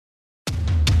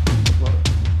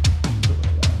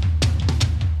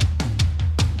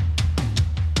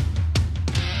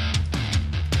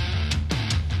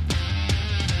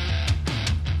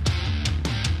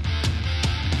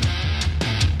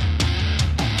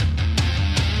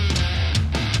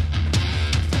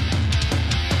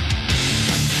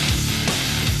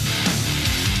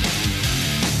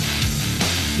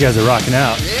You guys are rocking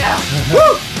out. Yeah.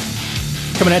 Woo!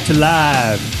 Coming at you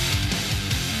live.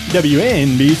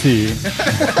 WNBC.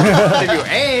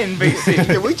 WNBC.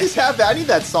 Can we just have that? I need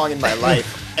that song in my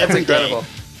life. That's incredible.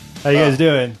 How you guys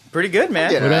doing? Pretty good,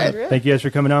 man. Yeah, right. Thank you guys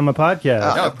for coming on my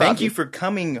podcast. No, no thank you for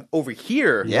coming over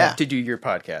here Yeah. to do your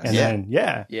podcast. And then,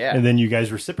 Yeah. And then you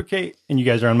guys reciprocate and you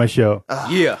guys are on my show.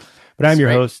 Yeah. But I'm your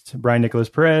That's right. host, Brian Nicholas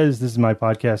Perez. This is my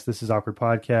podcast. This is Awkward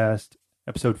Podcast,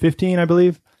 episode 15, I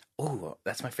believe. Oh,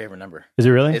 that's my favorite number. Is it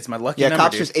really? It's my lucky Yeah, number,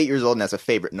 Cop's dude. just 8 years old and has a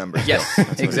favorite number. Yes, That's what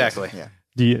it is. exactly. Yeah.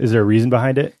 Is there a reason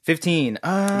behind it? 15.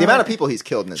 The amount of people he's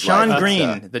killed in his Sean life.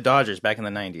 Green, the Dodgers back in the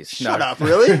 90s. Shut up,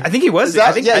 really? I think he was. Is that-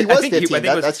 I think, yeah, he I was think 15. I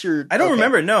think it was, That's your... I don't okay.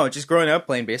 remember. No, just growing up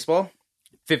playing baseball,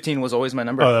 15 was always my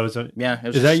number. Oh, that was a, Yeah. It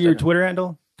was Is that just, your Twitter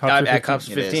handle? At Cops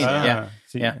It is. 15. Yeah.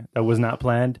 See, Yeah. That was not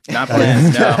planned. Not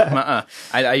planned. No.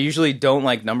 I usually don't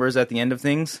like numbers at the end of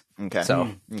things. Okay. So,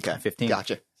 Okay. 15.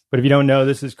 Gotcha. But if you don't know,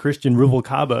 this is Christian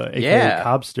Ruvalcaba, aka Yeah.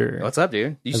 Cobster. What's up,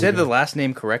 dude? You How's it said the going? last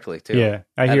name correctly, too. Yeah,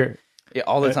 I hear Yeah,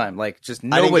 all the time. Like, just I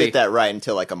didn't nobody. get that right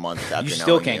until like a month after You still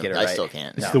knowing can't you. get it I right. still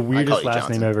can't. it's No. the I call weirdest you last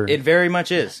Johnson. name ever. It very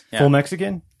much is. Yeah, Full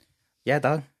Mexican? yeah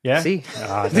dog. Yeah. See?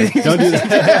 Don't do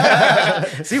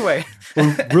that. See, wait.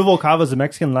 Ruvalcava's a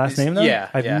Mexican last name, though? Yeah,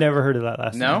 I've yeah. never heard of that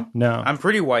last No? name. No. I'm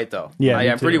pretty white, though. Yeah, me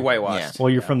I'm pretty too. whitewashed. Well,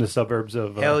 you're from the suburbs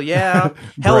of... Hell yeah.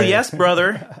 Hell Brand. yes,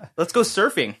 brother. Let's go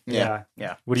surfing. Yeah.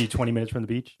 Yeah. What are you, 20 minutes from the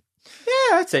beach?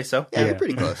 Yeah, I'd say so. Yeah, Yeah. you're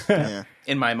pretty close. Yeah.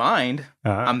 In my mind,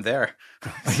 Uh-huh. I'm there.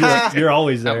 You're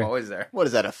always I'm there. always there. What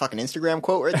is that, a fucking Instagram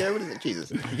quote right there? What is it?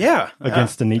 Jesus. Yeah.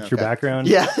 Against the nature Okay. background.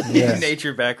 Yeah. Yes.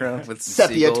 Nature background with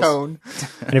Sepia seagulls. tone.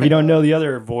 And if you don't know the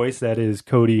other voice, that is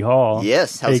Cody Hall.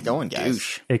 Yes. How's Hey, it going, guys?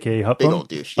 Douche. A.k.a. Upham. Big old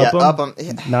douche. Yeah, Upham?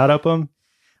 Yeah. Not Upham?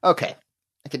 Okay.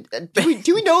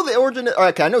 Do we know the origin?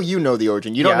 Okay, I know you know the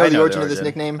origin. You don't Yeah, know I the know origin the of this origin.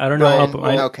 nickname? I don't know Brian?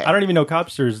 Upham. Okay. I don't even know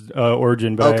Cobster's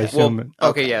origin, but I Okay. assume...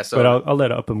 Okay, yeah. So, but I'll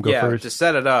let Upham go yeah, first. to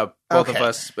set it up, both of Okay.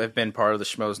 us have been part of the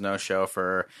Schmoes No Show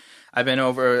for. I've been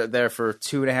over there for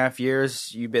 2.5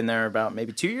 years. You've been there about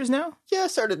maybe 2 years now. Yeah, I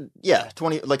started. Yeah,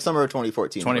 summer of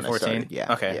 2014. when I 2014. started.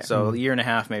 Yeah. Okay, yeah. so a year and a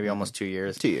half, maybe almost 2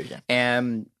 years. 2 years. Yeah.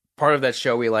 And part of that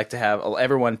show, we like to have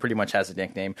everyone pretty much has a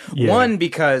nickname. Yeah. One,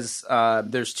 because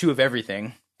there's two of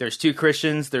everything. There's two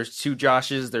Christians, there's two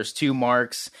Joshes, there's two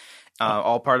Marks,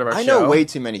 all part of our show. I know way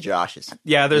too many Joshes.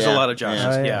 Yeah, there's a Yeah. lot of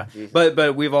Joshes. Yeah. Yeah,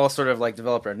 but we've all sort of like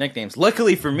developed our nicknames.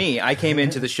 Luckily for me, I came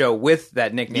into the show with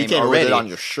that nickname You came already. with it on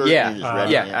your shirt. Yeah, and you just read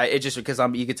it, yeah. It just because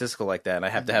I'm egotistical like that, and I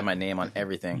have to have my name on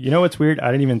everything. You know what's weird? I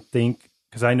didn't even think,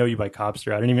 because I know you by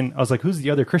Cobster, I was like, who's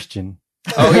the other Christian?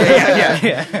 Oh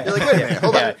yeah. You're like, wait a minute,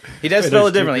 hold Yeah. on. He does Wait, spell there's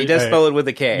it differently. He does two- spell it with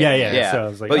a K. Yeah. So I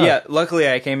was like, but oh. yeah, luckily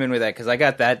I came in with that because I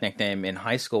got that nickname in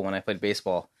high school when I played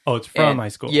baseball. Oh, it's from And- high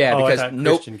school. yeah, oh, because I thought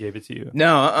nope. Christian gave it to you.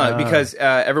 No, because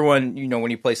everyone, when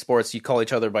you play sports, you call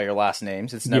each other by your last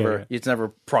names. It's never, Yeah. it's never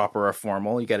proper or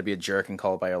formal. You got to be a jerk and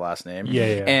call it by your last name.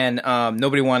 Yeah. And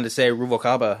nobody wanted to say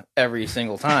Ruvalcaba every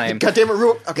single time. God damn it,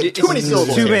 okay, too many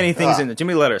syllables. Too here. many things in there. Too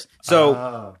many letters.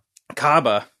 So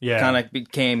Caba Yeah. kind of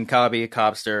became Cobby,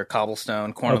 Cobster,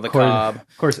 Cobblestone, Corn of the course, Cob.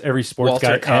 Of course, every sports Walter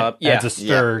guy Cobb, adds yeah. a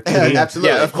stir. Yeah. to the- Absolutely.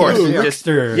 Yeah, of course. Ooh, Just-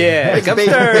 Stir. Yeah, Babe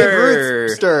Cubster.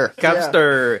 Ruth stir.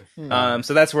 Cubster.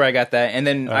 So that's where I got that. And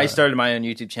then I started my own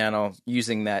YouTube channel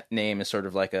using that name as sort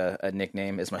of like a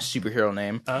nickname, as my superhero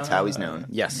name. That's how he's known.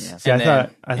 Yes. See, And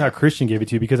I thought Christian gave it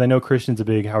to you because I know Christian's a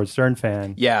big Howard Stern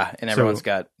fan. yeah, and everyone's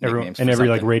got nicknames. And for every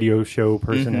like something. radio show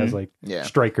person has like Yeah.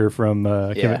 Striker from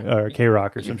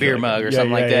K-Rock or something. Beer mug or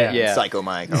something like that. Yeah. Psycho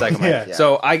Mike. Psycho Mike. Yeah.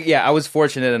 So I was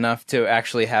fortunate enough to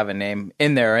actually have a name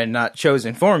in there and not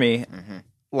chosen for me,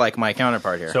 like my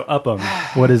counterpart here. So Upham.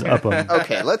 What is Upham?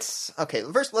 Okay,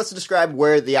 first let's describe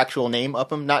where the actual name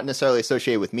Upham, not necessarily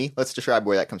associated with me. Let's describe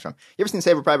where that comes from. You ever seen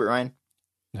Saving Private Ryan?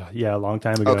 Yeah, a long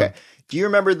time ago. Okay. Do you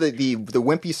remember the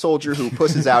wimpy soldier who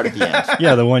pusses out at the end?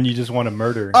 Yeah, the one you just want to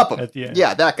murder Upham. at the end.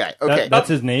 Yeah, that guy. Okay. That's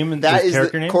his name and That his is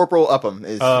character the name? Corporal Upham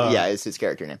is his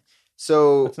character name.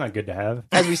 So That's not good to have.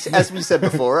 as we said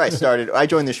before, I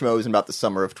joined the Schmoes in about the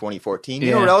summer of 2014. You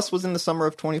know Yeah. what else was in the summer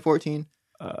of 2014?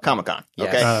 Comic-Con.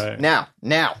 yes. Okay.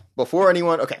 Now, before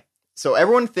anyone, okay. So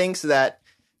everyone thinks that,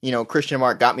 Christian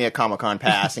Mark got me a Comic-Con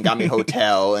pass and got me a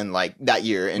hotel and like that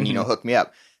year and, hooked me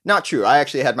up. Not true. I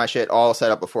actually had my shit all set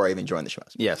up before I even joined the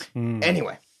Schmoes. yes.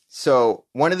 Anyway, so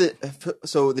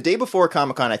the day before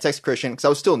Comic-Con, I texted Christian because I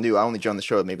was still new. I only joined the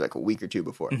show maybe like a week or two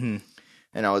before.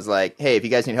 And I was like, hey, if you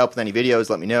guys need help with any videos,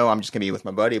 let me know. I'm just going to be with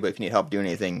my buddy, but if you need help doing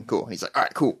anything, cool. And he's like, all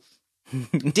right, cool.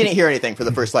 Didn't hear anything for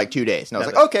the first like 2 days. And I was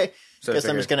like, okay, So I guess I'm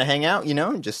figured. just going to hang out,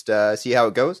 and just see how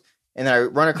it goes. And then I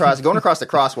going across the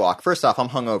crosswalk. First off, I'm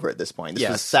hungover at this point. This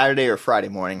was Yes. Saturday or Friday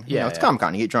morning. Yeah, It's yeah.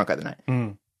 Comic-Con. You get drunk at the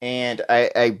night. And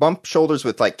I bumped shoulders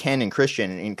with like Ken and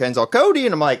Christian, and Ken's all Cody,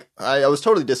 and I'm like, I was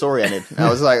totally disoriented. I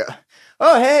was like,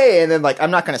 oh hey, and then like I'm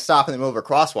not gonna stop in the middle of a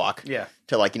crosswalk,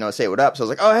 to like say what up. So I was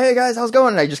like, oh hey guys, how's it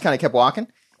going? And I just kind of kept walking,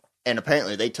 and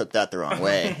apparently they took that the wrong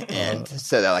way and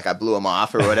said that like I blew them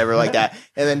off or whatever like that.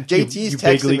 And then JT's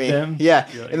texting me, them?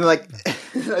 And like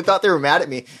I thought they were mad at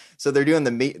me, so they're doing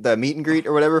the meet and greet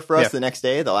or whatever for us the next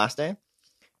day, the last day.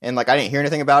 And, like, I didn't hear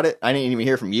anything about it. I didn't even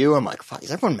hear from you. I'm like, fuck,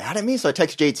 is everyone mad at me? So I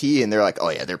text JT, and they're like,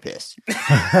 oh, yeah, they're pissed.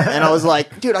 And I was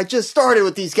like, dude, I just started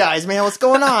with these guys, man. What's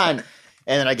going on?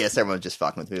 And then I guess everyone's just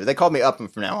fucking with me. They called me up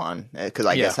from now on because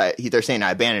I guess they're saying I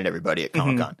abandoned everybody at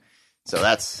Comic-Con. So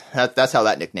that's how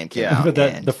that nickname came out.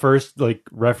 But the first, like,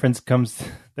 reference comes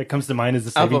to mind is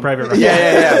the Saving Private Ryan.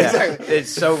 Yeah. Exactly. It's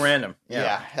so random.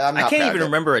 Yeah. I can't even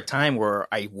remember a time where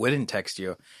I wouldn't text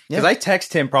you. Because I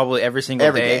text him probably every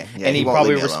single day. Yeah, and he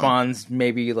probably responds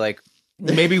maybe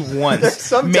once.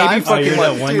 Sometimes. Maybe fucking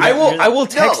once. I will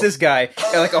text this guy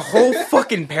like a whole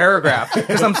fucking paragraph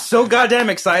because I'm so goddamn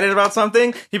excited about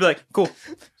something. He'd be like, cool.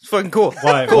 It's fucking cool.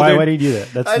 Why? Cool, Why do you do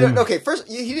that? Okay, first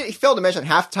he failed to mention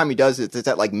half the time he does it, it's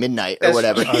at like midnight or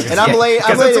whatever. Okay. And I'm laying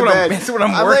in bed. That's what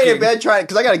I'm laying working. in bed trying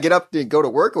because I got to get up and go to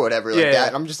work or whatever like that.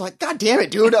 And I'm just like, God damn it,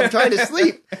 dude! I'm trying to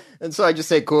sleep. And so I just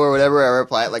say cool or whatever. I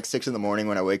reply at like 6 a.m.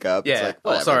 when I wake up. Yeah. It's like, Oh,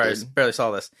 whatever, sorry. dude. I barely saw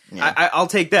this. Yeah. I'll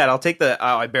take that. I'll take the.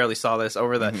 Oh, I barely saw this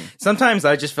over the. Sometimes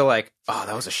I just feel like, oh,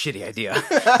 that was a shitty idea.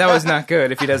 That was not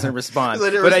good. If he doesn't respond,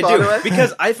 but I do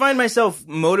because I find myself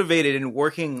motivated and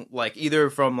working like either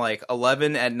from like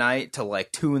 11 at night to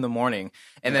like 2 a.m.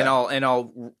 And then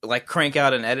I'll like crank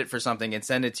out an edit for something and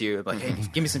send it to you. Like, hey,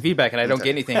 give me some feedback, and I don't get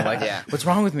anything. Like, what's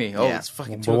wrong with me? Oh, it's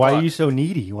fucking 2 But why are you so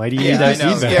needy? Why do you need I that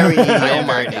know. feedback? Very needy. I Oh am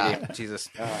my very God. needy. Jesus.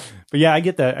 But yeah, I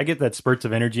get that spurts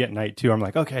of energy at night too. I'm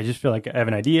like, okay, I just feel like I have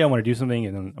an idea, I want to do something,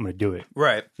 and then I'm going to do it.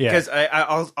 Right. Yeah. Because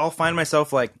I'll find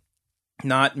myself like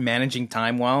not managing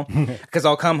time well because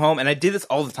I'll come home and I did this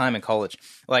all the time in college.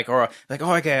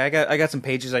 Okay, I got some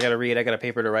pages I got to read. I got a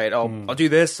paper to write. I'll do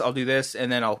this,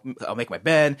 and then I'll make my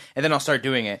bed, and then I'll start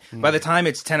doing it. By the time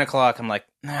it's 10 o'clock, I'm like,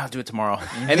 nah, I'll do it tomorrow,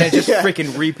 and then just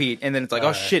freaking repeat, and then it's like,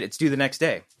 oh shit, it's due the next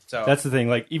day. So that's the thing.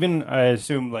 Like, even I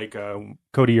assume like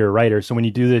Cody, you're a writer, so when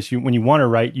you do this, when you want to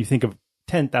write, you think of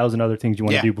 10,000 other things you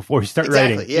want to do before you start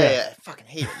writing. Yeah. I fucking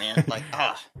hate it, man. Like,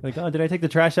 like, oh, did I take the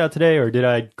trash out today, or did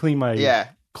I clean my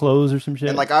clothes or some shit?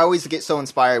 And like, I always get so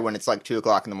inspired when it's like 2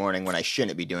 o'clock in the morning when I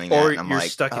shouldn't be doing that. or and I'm you're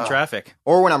like, stuck in traffic.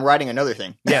 Or when I'm writing another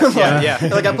thing. Yeah.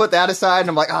 Like I put that aside and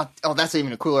I'm like, oh, that's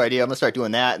even a cooler idea. I'm gonna start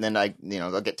doing that, and then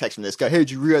I'll get text from this guy. Hey,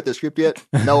 did you rewrite the script yet?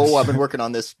 No, I've been working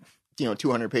on this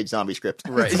 200-page zombie script.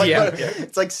 Right. It's like,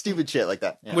 it's like stupid shit like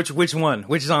that. Yeah. Which one?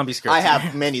 Which zombie script? I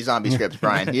have many zombie scripts,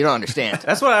 Brian. You don't understand.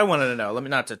 That's what I wanted to know. Let me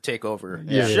not to take over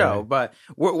the show, but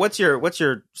what's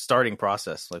your starting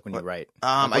process like when you write?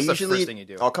 I what's the usually first thing you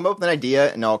do? I'll come up with an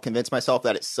idea and I'll convince myself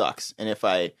that it sucks. And if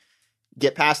I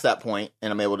get past that point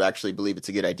and I'm able to actually believe it's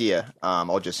a good idea,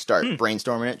 I'll just start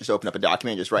brainstorming it. Just open up a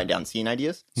document, just write down scene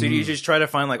ideas. So do you just try to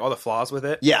find like all the flaws with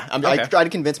it? Yeah, I try to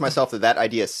convince myself that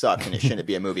idea sucks and it shouldn't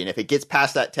be a movie. And if it gets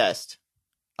past that test,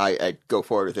 I go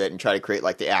forward with it and try to create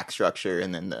like the act structure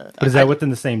and then the. But is that within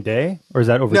the same day, or is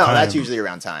that over time? No, that's usually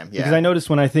around time. Yeah, because I noticed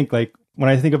when I think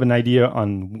of an idea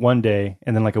on one day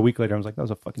and then like a week later, I was like, that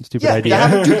was a fucking stupid idea. That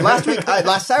happened, dude,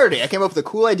 last Saturday, I came up with a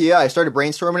cool idea. I started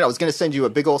brainstorming. I was going to send you a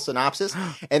big old synopsis,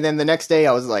 and then the next day,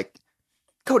 I was like,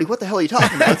 Cody, what the hell are you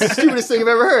talking about? It's the stupidest thing I've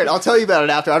ever heard. I'll tell you about it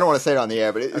after. I don't want to say it on the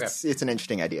air, but it's an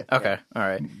interesting idea. Okay, all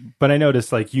right. But I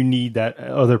noticed like you need that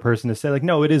other person to say like,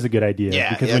 no, it is a good idea.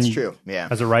 Yeah, because that's true. Yeah,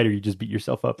 as a writer, you just beat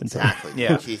yourself up until exactly.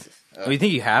 Yeah, Jesus. Well, you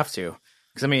think you have to?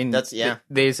 Because I mean,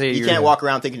 they say you can't walk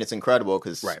around thinking it's incredible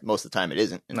because most of the time it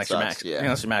isn't. Unless you're Max. Yeah,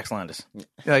 unless you're Max Landis.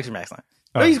 He likes your Max Landis.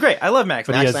 But he's great. I love Max.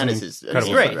 But Max Landis is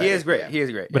great. He is great. He is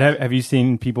great. But have you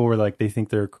seen people where like they think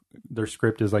their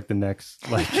script is like the next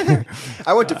like?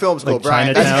 I went to film school, like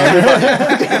Brian.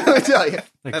 Chinatown. Let me tell you.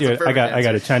 Like, dude, I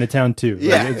got a Chinatown too.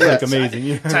 Yeah, it's like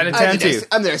amazing. Chinatown too.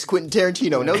 I'm the next Quentin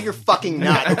Tarantino. No, you're fucking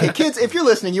not. Okay, kids, if you're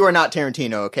listening, you are not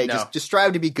Tarantino. Okay, No. just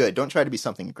strive to be good. Don't try to be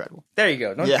something incredible. There you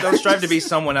go. Don't strive to be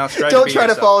someone else. Don't try to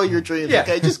yourself. follow your dreams. Yeah.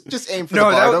 Okay, just aim for the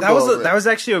bar. No, Don't that go was over it. that was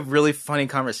actually a really funny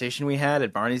conversation we had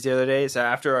at Barney's the other day. So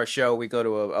after our show, we go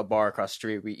to a bar across the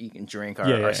street. We eat and drink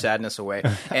our sadness away,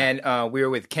 and we were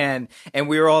with Ken, and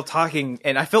we were all talking.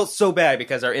 And I felt so bad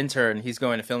because our intern, he's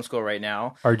going to film school right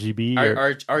now. RGB,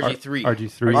 RG3,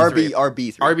 RG3,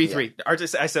 RB3, RB3.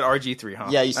 I said RG3, huh?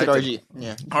 Yeah, you said RG.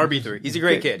 Yeah, RB3. He's a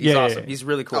great kid. He's awesome. He's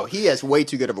really cool. Oh, he has way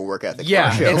too good of a work ethic. Yeah,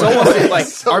 for our show. it's almost like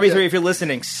So RB3. good. If you're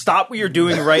listening, stop what you're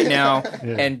doing right now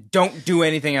and don't do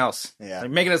anything else. Yeah.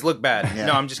 Like, making us look bad. Yeah.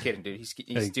 No, I'm just kidding, dude. He's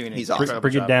doing. He's an awesome. incredible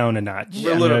bring it job. down a notch.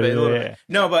 a little bit.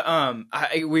 No,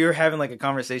 but we were having like a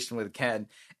conversation with Ken,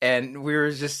 and we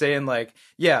were just saying like,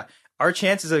 yeah, our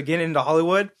chances of getting into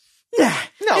Hollywood. Yeah,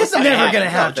 no, it's never going to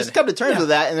happen. Just come to terms with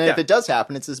that, and then if it does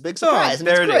happen, it's this big surprise, and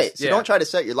it's great. So don't try to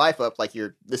set your life up like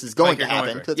this is going to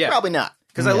happen, because it's probably not.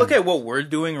 Because I look at what we're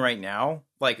doing right now,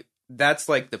 like that's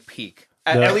like the peak.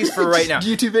 At least for right now.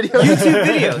 YouTube videos? YouTube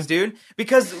videos, dude.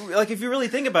 Because, like, if you really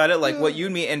think about it, like, what you,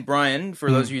 me, and Brian, for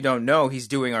those of you who don't know, he's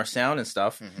doing our sound and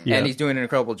stuff, and he's doing an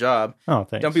incredible job. Oh,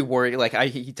 thanks. Don't be worried. Like,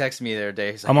 he texted me the other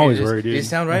day. He's like, I'm always worried, dude. Does it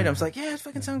sound right? I was like, yeah, it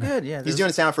fucking sound good. Yeah, he's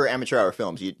doing sound for Amateur Hour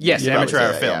Films. Yes, Amateur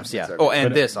Hour Films, yeah. Oh,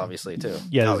 and this, obviously, too.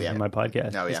 Yeah, this is my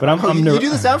podcast. Oh, yeah. But you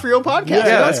do the sound for your own podcast?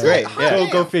 Yeah, that's great.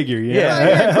 Go figure.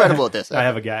 Yeah, you're incredible at this. I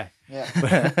have a guy.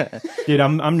 Yeah. Dude,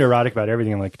 I'm neurotic about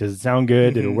everything. I'm like, does it sound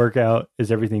good? Did it work out?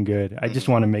 Is everything good? I just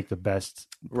want to make the best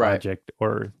project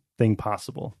or thing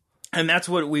possible. And that's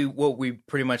what we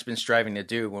pretty much been striving to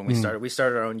do when we started. We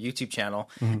started our own YouTube channel,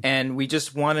 and we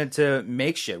just wanted to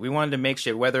make shit. We wanted to make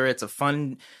shit, whether it's a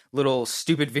fun little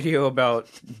stupid video about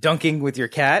dunking with your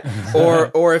cat,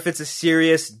 or if it's a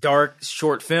serious dark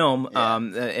short film,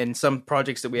 and some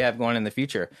projects that we have going in the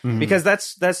future. Because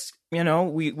that's you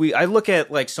know, I look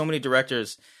at like so many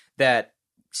directors that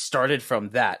started from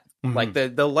that. Like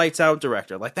the Lights Out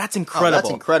director, like that's incredible. That's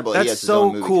incredible. That's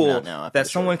so cool that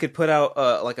someone could put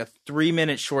out like a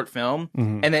 3-minute short film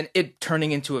and then it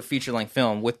turning into a feature-length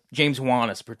film with James Wan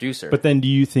as producer. But then, do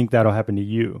you think that'll happen to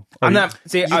you? You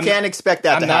can't expect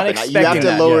that to happen. You have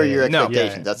to lower your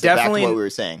expectations. That's exactly what we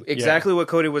were saying. Exactly what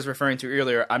Cody was referring to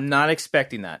earlier. I'm not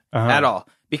expecting that at all.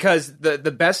 Because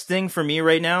the best thing for me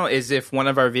right now is if one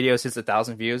of our videos hits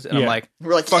 1,000 views, and I'm like,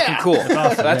 we're like, fucking cool.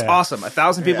 That's awesome.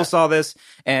 1,000 people saw this,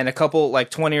 and a couple, like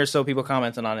 20 or so people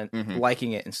commented on it,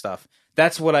 liking it and stuff.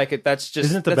 That's what I could. That's just.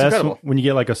 Isn't it the best incredible. When you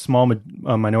get like a small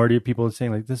minority of people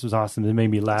saying like, "This was awesome. It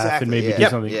made me laugh and made me do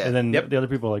something," and then the other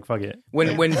people are like, "Fuck it." When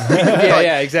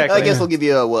exactly. I guess we'll give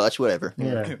you a watch, whatever.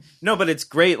 Yeah. No, but it's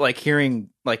great. Like hearing,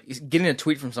 like getting a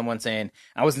tweet from someone saying,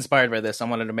 "I was inspired by this. I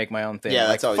wanted to make my own thing." Yeah, like,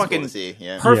 that's always fucking cool to see.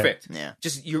 Yeah. Perfect. Yeah.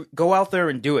 Just you go out there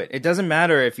and do it. It doesn't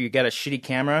matter if you get a shitty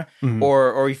camera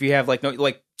or if you have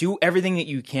do everything that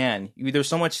you can. There's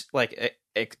so much like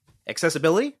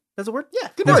accessibility. That's a word? Yeah,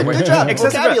 good word. Good job.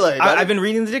 Vocabulary. I've been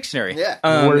reading the dictionary. Yeah.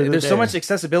 There's so much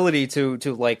accessibility to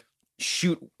like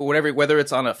shoot whatever, whether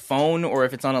it's on a phone or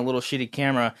if it's on a little shitty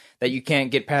camera that you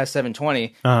can't get past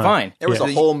 720. Fine. There was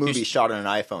a whole movie shot on an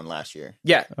iPhone last year.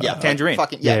 Yeah. Tangerine.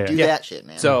 Do that shit,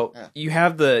 man. So you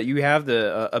have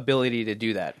the ability to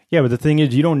do that. Yeah, but the thing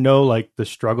is, you don't know like the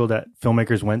struggle that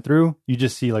filmmakers went through. You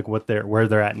just see like where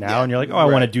they're at now, and you're like, oh, I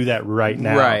want to do that right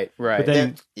now. Right. But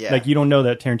then, like, you don't know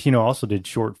that Tarantino also did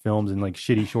short films and like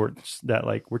shitty shorts that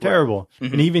like were terrible.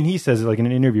 And even he says it like in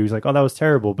an interview, he's like, oh, that was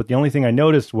terrible. But the only thing I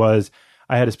noticed was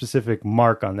I had a specific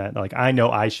mark on that. Like, I know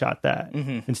I shot that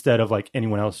instead of like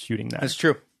anyone else shooting that. That's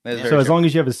true. So as long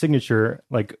as you have a signature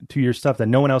like to your stuff that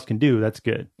no one else can do, that's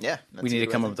good. Yeah, we need to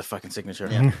come up with a fucking signature.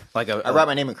 Yeah. I write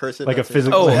my name in cursive, like a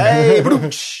physical. Hey,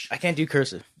 I can't do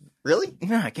cursive. Really?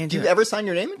 No, I can't do. Do you ever sign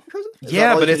your name in cursive?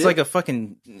 Yeah, but it's like a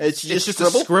fucking. It's just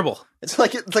a scribble. It's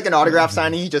like an autograph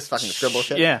signing. You just fucking scribble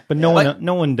shit. Yeah, but no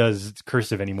one does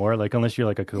cursive ananymore. Like unless you're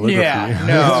like a calligraphy. Yeah,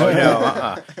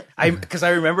 no. Because I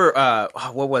remember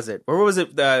what was it? Where was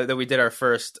it that we did our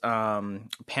first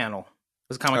panel?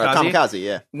 Was it Kamikaze? Kamikaze,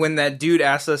 yeah. When that dude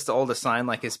asked us to all to sign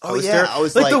like his poster. Oh, yeah. I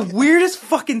was like the weirdest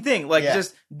fucking thing. Like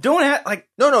just don't have like.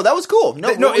 No, that was cool. No,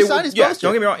 it signed his poster.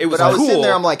 Don't get me wrong. It was cool. I was cool. sitting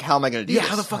there. I'm like, how am I going to do this? Yeah,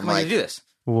 how the fuck am I going to do this?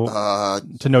 Well,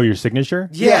 to know your signature?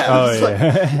 Yeah. Oh,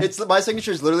 it's my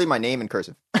signature is literally my name in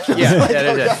cursive.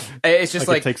 Yeah. It's just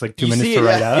like it takes like 2 minutes to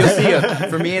write out. You'll see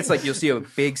for me, it's like you'll see a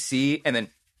big C and then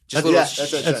just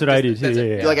that's what I do too.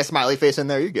 You're like a smiley face in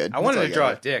there. You're good. I wanted to draw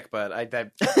a dick, but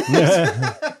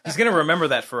he's gonna remember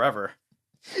that forever.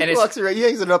 And he walks around, he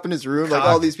hangs it up in his room like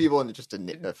all these people, and just a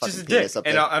fucking penis up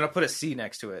there. And I'll put a C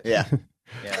next to it. Yeah.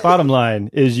 Bottom line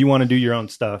is you want to do your own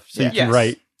stuff, so you can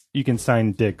write. You can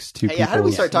sign dicks to people. Yeah, how do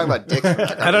we start talking about dicks?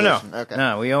 I don't know. Okay.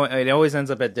 No, it always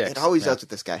ends up at dicks. It always does with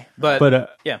this guy.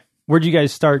 But yeah. Where'd you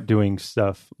guys start doing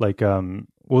stuff? Like,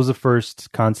 what was the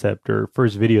first concept or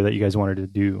first video that you guys wanted to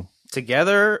do?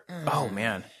 Together? Oh,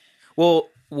 man. Well,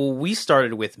 we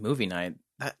started with movie night.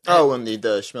 When the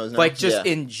schmoes night? Like, just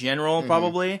in general,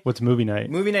 probably. What's movie night?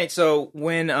 Movie night. So,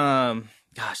 when,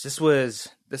 this was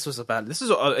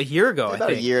a year ago, I think.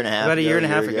 About a year and a half About a year and a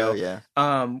half ago.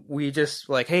 Yeah. We just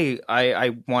like, hey,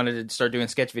 I wanted to start doing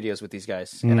sketch videos with these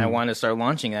guys, and I wanted to start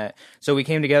launching that. So we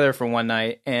came together for one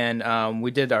night, and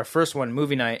we did our first one,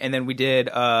 movie night, and then we did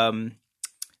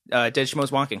Dead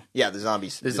Schmoes Wonking. Yeah, the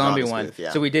zombies. The zombie one. Spoof,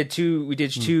 yeah. So we did two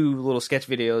little sketch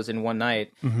videos in one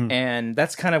night, and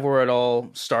that's kind of where it all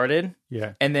started.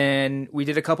 Yeah. And then we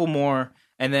did a couple more,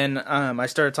 and then I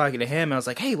started talking to him, and I was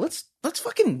like, "Hey, let's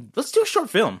do a short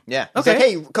film." Yeah. He's Okay. like,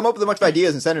 hey, come up with a bunch of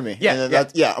ideas and send them to me. Yeah, And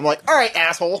then I'm like, all right,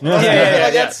 asshole. Yeah.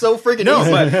 That's so freaking No,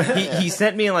 easy. but he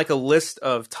sent me like a list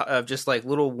of just like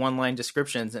little one-line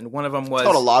descriptions, and one of them was It's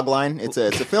called a log line. It's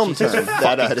a film term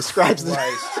that describes the...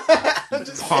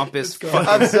 pompous.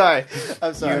 I'm sorry.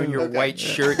 You and your white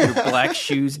shirt, your black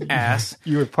shoes, ass.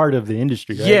 You were part of the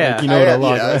industry, right? Yeah. Like, you know what a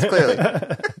log that's clearly.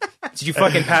 Did you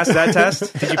fucking pass that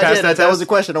test? Did you pass that test? That was a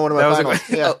question on one of my That was a finals.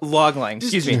 question. Yeah. Log line.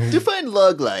 Excuse me. Define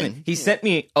log line. He sent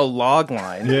me a log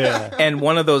line. Yeah. And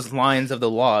one of those lines of the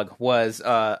log was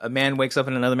a man wakes up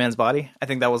in another man's body. I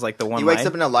think that was like the one He wakes line.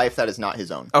 up in a life that is not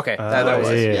his own. Okay, that was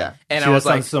it. yeah. And See, I was that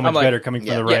like, sounds so much I'm like, better coming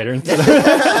from the yeah. writer.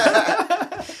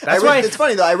 That's why It's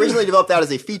funny though. I originally developed that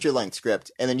as a feature-length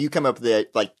script, and then you come up with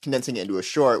it, like condensing it into a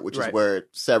short, which is Right. where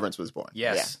Severance was born.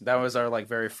 Yes, that was our like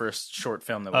very first short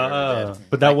film that we ever did.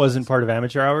 But that wasn't part of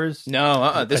Amateur Hours?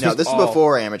 No, this No, was this is all-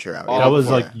 before Amateur Hour. That was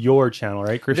before. like your channel,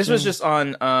 right, Christian? This was just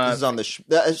on This is on the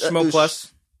Schmo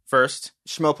Plus first.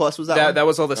 Schmo Plus was that one? That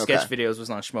was all the sketch Okay. videos was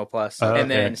on Schmo Plus, Oh,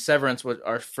 and then okay. Severance,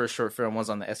 our first short film, was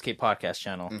on the SK Podcast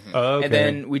channel. Oh, okay. And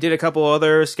then we did a couple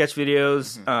other sketch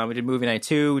videos. We did Movie Night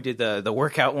 2. We did the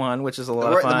workout one, which is a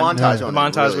lot of fun. The montage The one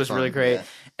montage was fun. really great. Yeah.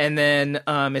 And then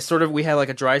it sort of, we had like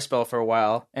a dry spell for a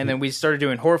while, and then we started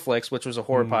doing Horror Flicks, which was a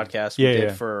horror podcast we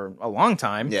did for a long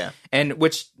time. Yeah. And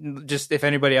which, just if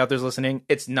anybody out there's listening,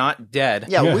 it's not dead.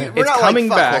 Yeah, we're It's not coming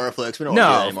like, fuck back. horror flicks. We don't No,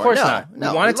 want to do that of anymore. course No, not.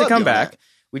 no, we want it to love come doing back. that.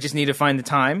 We just need to find the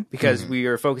time because we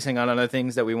are focusing on other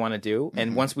things that we want to do.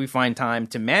 And once we find time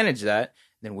to manage that,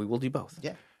 then we will do both.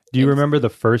 Yeah. Do you remember the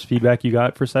first feedback you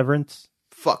got for Severance?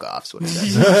 Fuck off, is what it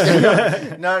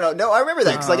says. No, I remember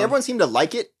that because like everyone seemed to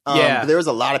like it. Yeah. But there was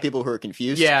a lot of people who were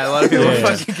confused. Yeah, a lot of people were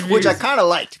fucking confused. Which I kind of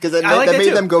liked because that like that made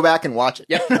too. them go back and watch it.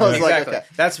 Yeah, I was exactly. like, okay.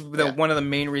 That's one of the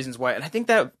main reasons why. And I think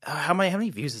that how many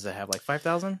views does it have? Like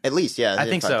 5,000? At least, yeah. I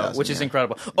think so, 5,000, which is yeah.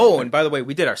 incredible. Oh, and by the way,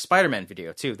 we did our Spider-Man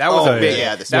video too. That was Oh, a big.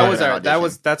 yeah, the that was Spider-Man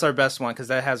audition. that's our best one because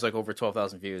that has like over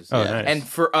 12,000 views. Oh, Yeah. nice. And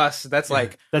for us, that's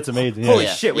like That's amazing. holy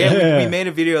yeah. shit. We made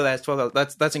a video that's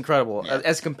 12,000. That's incredible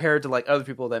as compared to like other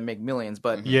people that make millions.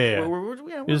 But Yeah. we're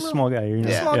You're a small guy. You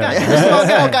know? Small yeah.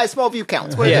 guy. Small guy, small view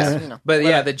counts. What it Yeah, is, you know. but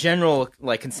yeah, the general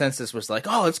like consensus was like,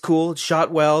 oh, it's cool, it's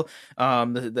shot well,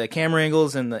 the camera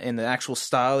angles and the actual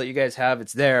style that you guys have,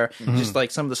 it's there. Just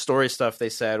like some of the story stuff they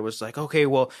said was like, okay,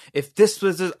 well, if this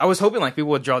was, I was hoping like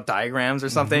people would draw diagrams or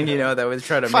something, you know, that would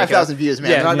try to make 5,000 views,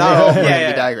 man. Yeah. Not all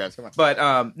Yeah. diagrams. Come on.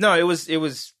 But no, it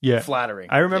was Yeah. flattering.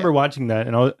 I remember watching that,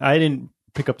 and I didn't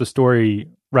pick up the story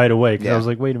right away because Yeah. I was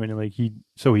like, wait a minute, like he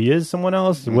is someone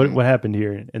else? What happened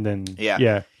here? And then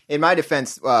Yeah. In my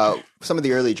defense, some of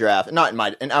the early drafts, not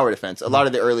in our defense, a lot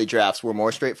of the early drafts were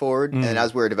more straightforward. And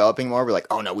as we were developing more, we're like,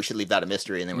 oh no, we should leave that a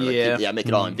mystery. And then we're Yeah. like, make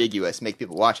it all ambiguous, make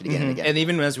people watch it again and again. And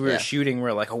even as we were Yeah. shooting, we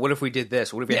were like, oh, what if we did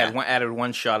this? What if we Yeah. had added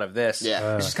one shot of this?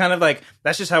 Yeah. It's just kind of like,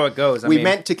 that's just how it goes. I We mean,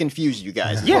 meant to confuse you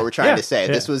guys, is Yeah, what we're trying yeah, to say.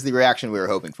 yeah. This was the reaction we were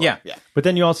hoping for. Yeah. But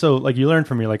then you also like you learn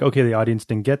from you're like, okay, the audience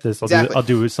didn't get this. Exactly. I'll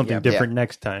do something Yeah. different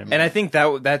next time. And I think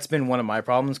that's been one of my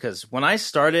problems because when I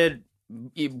started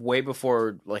way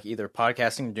before like either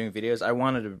podcasting or doing videos, I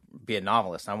wanted to be a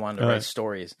novelist. I wanted to write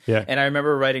stories. Yeah. And I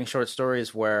remember writing short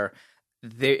stories where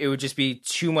it would just be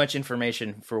too much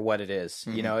information for what it is.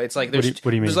 You know, it's like What do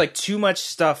you mean? there's like too much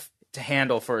stuff to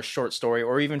handle for a short story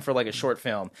or even for like a short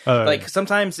film. Oh, like yeah.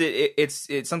 sometimes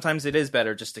sometimes it is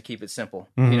better just to keep it simple.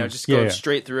 You know, just go Yeah.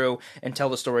 straight through and tell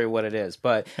the story what it is.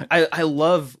 But I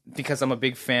love, because I'm a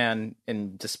big fan,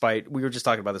 and despite, we were just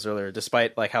talking about this earlier,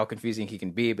 despite like how confusing he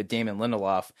can be, but Damon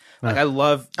Lindelof, like I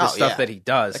love the stuff that he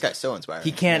does. That guy's so inspiring.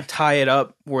 He can't tie it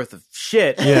up worth of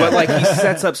shit, but like he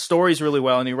sets up stories really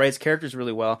well and he writes characters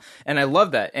really well. And I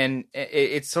love that. And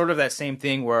it's sort of that same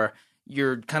thing where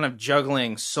you're kind of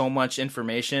juggling so much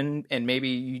information and maybe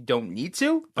you don't need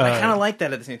to, but I kind of like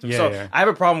that at the same time. Yeah, So yeah. I have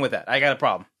a problem with that. I got a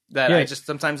problem that Yeah.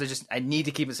 sometimes I need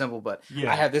to keep it simple, but Yeah.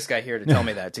 I have this guy here to tell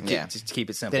me that to keep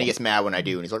it simple. Then he gets mad when I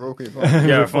do, and he's like, okay, fine.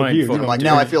 yeah, Fuck fine. you. fuck I'm him. like,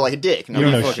 now I feel like a dick. And I'm You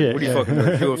like, don't know fuck shit. What do you fucking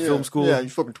do? Do a film school? Yeah, you're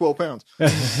fucking 12 pounds.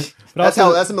 But That's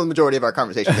also- the majority of our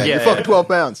conversation. Yeah, You're yeah. fucking 12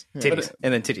 pounds. Titties.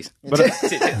 And then titties. But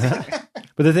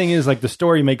But the thing is, like, the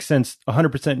story makes sense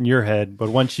 100% in your head, but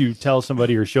once you tell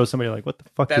somebody or show somebody, like, what the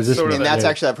fuck does this mean? And that's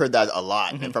actually, I've heard that a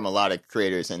lot from a lot of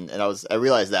creators, and I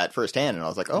realized that firsthand, and I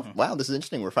was like, oh, wow, this is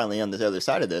interesting. We're finally on the other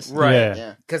side of this. Right.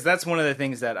 Yeah. Because that's one of the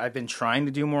things that I've been trying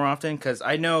to do more often, because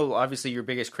I know, obviously, your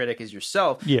biggest critic is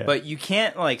yourself, but you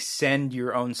can't, like, send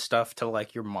your own stuff to,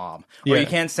 like, your mom, or you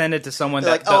can't send it to someone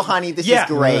like, oh, honey, this is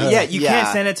great. Yeah, you can't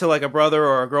send it to, like, a brother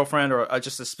or a girlfriend or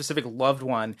just a specific loved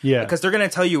one, because they're going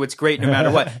to tell you it's great no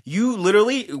matter what. You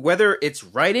literally, whether it's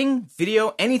writing,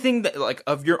 video, anything that, like,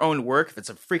 of your own work, if it's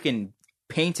a freaking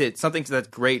painted, something that's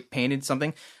great, painted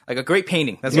something, like a great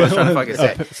painting, that's what I was trying to fucking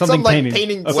say. Something like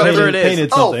painting, whatever it is.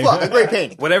 Oh, fuck, a great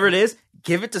painting. Whatever it is,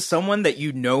 give it to someone that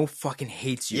you know fucking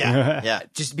hates you. Yeah.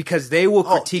 Just because they will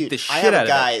critique the shit out of it. I have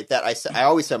a guy that I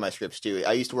always send my scripts to.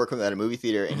 I used to work with him at a movie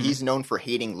theater, and he's known for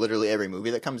hating literally every movie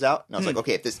that comes out. And I was like,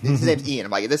 okay, if his name's Ian.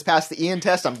 I'm like, if this passed the Ian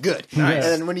test, I'm good. Nice.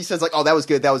 And then when he says like, oh, that was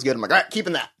good, I'm like, all right,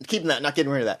 keeping that, not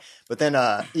getting rid of that. But then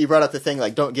he brought up the thing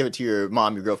like, don't give it to your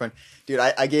mom, your girlfriend. Dude,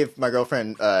 I gave my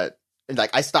girlfriend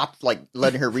like I stopped like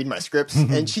letting her read my scripts,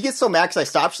 and she gets so mad because I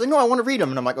stopped. She's like, "No, I want to read them,"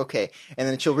 and I'm like, "Okay." And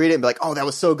then she'll read it and be like, "Oh, that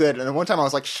was so good." And then one time I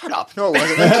was like, "Shut up!" No, it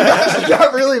wasn't. And she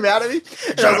got really mad at me.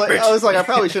 And I was like, I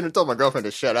probably shouldn't have told my girlfriend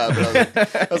to shut up.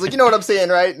 I was like, you know what I'm saying,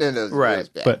 right? And it was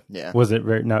bad. But was it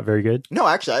not very good? No,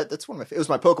 actually, that's one of my. It was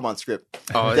my Pokemon script.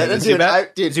 Oh,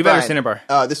 Zubat? Zubat or Cinnabar?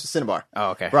 This was Cinnabar.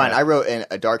 Oh, okay. Brian, I wrote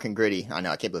a dark and gritty. I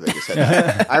know, I can't believe I just said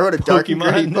that. I wrote a dark and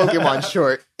gritty Pokemon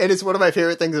short, and it's one of my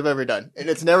favorite things I've ever done. And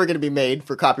it's never going to be made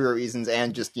for copyright reasons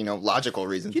and just, logical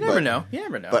reasons. You never know.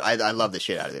 But I love the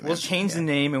shit out of it, man. We'll change the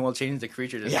name and we'll change the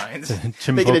creature designs.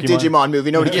 Making a Digimon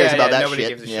movie. Nobody cares about that nobody shit.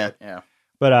 Gives a shit. Yeah.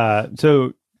 But,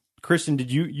 so, Christian,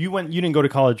 did you didn't go to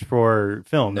college for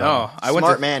film? No. I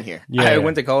went man here. I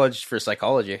went to college for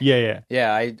psychology. Yeah.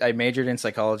 Yeah, I majored in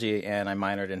psychology and I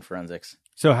minored in forensics.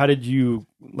 So how did you,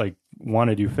 like, want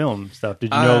to do film stuff?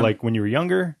 Did you know, like, when you were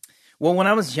younger? Well, when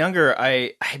I was younger,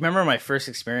 I remember my first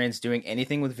experience doing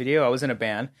anything with video. I was in a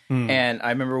band, and I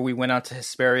remember we went out to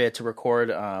Hesperia to record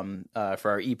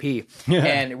for our EP.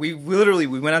 And we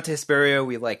went out to Hesperia.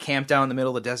 We like camped out in the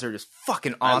middle of the desert. It's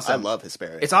fucking awesome. I love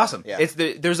Hesperia. It's awesome. Yeah.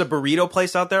 There's a burrito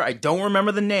place out there. I don't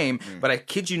remember the name, but I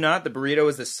kid you not, the burrito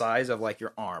is the size of like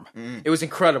your arm. It was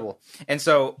incredible. And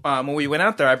so when we went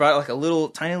out there, I brought like a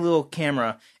tiny little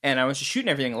camera, and I was just shooting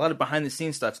everything, a lot of behind the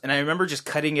scenes stuff. And I remember just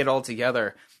cutting it all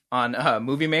together on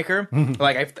Movie Maker.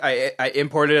 Like I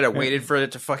imported it, I waited for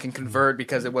it to fucking convert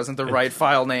because it wasn't the right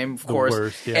file name, of course.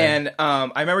 Worst, yeah. And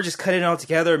I remember just cutting it all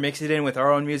together, mixing it in with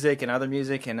our own music and other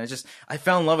music, and I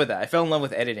fell in love with that. I fell in love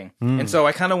with editing. And so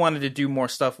I kind of wanted to do more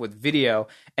stuff with video.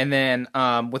 And then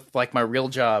with like my real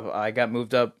job, I got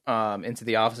moved up into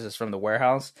the offices from the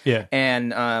warehouse. Yeah.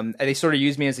 And they sort of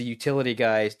used me as a utility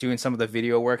guy doing some of the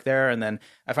video work there. And then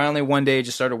I finally one day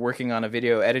just started working on a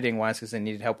video editing wise because I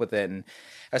needed help with it. And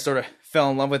I sort of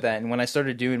fell in love with that. And when I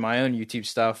started doing my own YouTube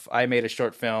stuff, I made a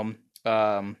short film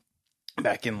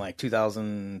back in like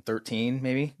 2013,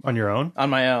 maybe. On your own? On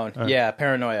my own. Yeah,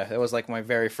 Paranoia. That was like my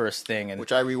very first thing. And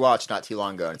which I rewatched not too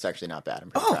long ago, and it's actually not bad.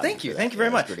 Oh, thank you. Thank you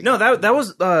very much. No, that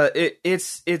was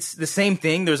it's the same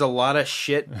thing. There's a lot of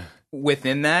shit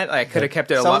within that. I could have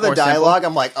kept it a lot more simple. Some of the dialogue,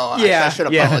 I'm like, I should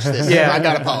have polished this. I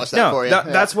gotta polish that for you.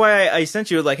 That's why I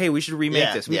sent you like, hey, we should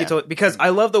remake this. Because I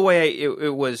love the way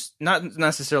it was not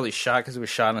necessarily shot, because it was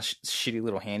shot on a shitty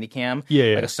little handy cam, like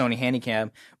a Sony handy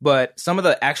cam. But some of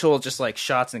the actual just like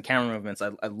shots and camera movements,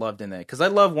 I loved in it, because I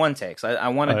love one takes. I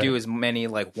want to do as many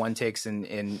like one takes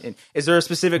in. Is there a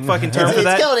specific fucking term for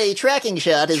that? It's called a tracking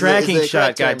shot. Tracking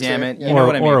shot. God damn it! You know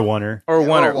what I mean? Or a oneer. Or a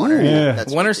oneer.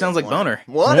 Oneer sounds like boner.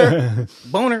 Boner.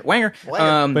 Boner, wanger.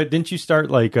 But didn't you start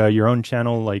like your own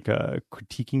channel, like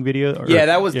critiquing video?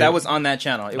 That was on that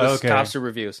channel. It was Cops or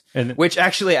Reviews, which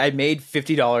actually I made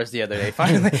 $50 the other day.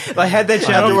 Finally, I had that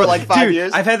channel for like 5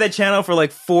 years. I've had that channel for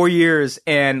like 4 years,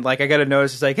 and like I got a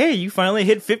notice. It's like, hey, you finally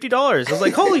hit $50. I was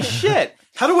like, holy shit!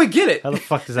 How do I get it? How the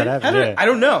fuck does that happen? I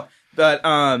don't know. But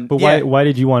why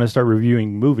did you want to start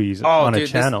reviewing movies on a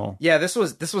channel? This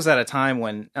was at a time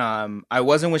when I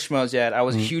wasn't with Schmoes yet. I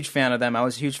was a huge fan of them. I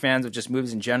was huge fans of just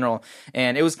movies in general,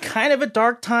 and it was kind of a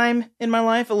dark time in my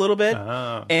life a little bit.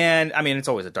 And I mean, it's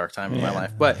always a dark time in my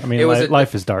life, but I mean, it was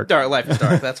life is dark. Life is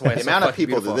dark. That's why it's the amount of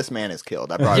people that this man has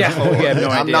killed. I probably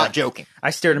I'm not joking.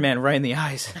 I stared a man right in the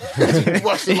eyes.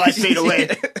 Watched the light fade away.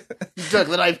 He dug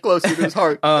the knife closer to his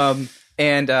heart.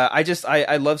 And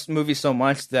I love movies so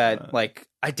much that like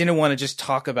I didn't want to just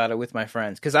talk about it with my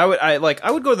friends, because I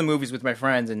would go to the movies with my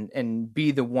friends and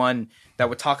be the one that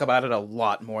would talk about it a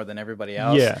lot more than everybody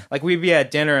else. Yeah. Like we'd be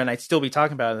at dinner and I'd still be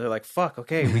talking about it. They're like, "Fuck,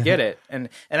 okay, we get it," and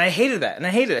I hated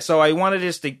that, So I wanted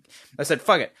I said,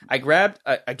 "Fuck it." I grabbed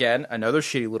again another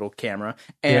shitty little camera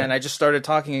and I just started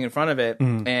talking in front of it,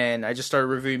 and I just started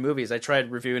reviewing movies. I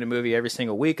tried reviewing a movie every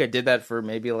single week. I did that for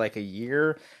maybe like a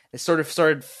year. It sort of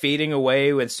started fading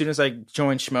away. As soon as I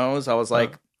joined Schmoes, I was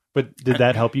like. But did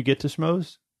that help you get to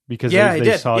Schmoes? Because Yeah,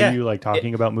 they saw you like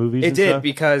talking about movies. It did stuff?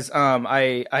 because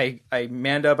I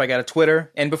manned up. I got a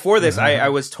Twitter, and before this, I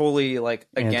was totally like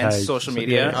against social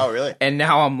media. Oh, really? And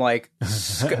now I'm like,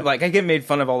 like I get made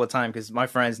fun of all the time because my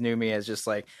friends knew me as just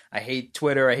like I hate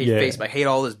Twitter, I hate Facebook, I hate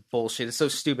all this bullshit. It's so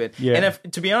stupid. Yeah.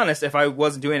 And to be honest, if I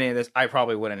wasn't doing any of this, I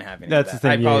probably wouldn't have any of that.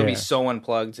 I'd probably be so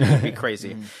unplugged, it'd be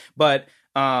crazy. But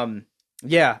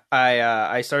yeah,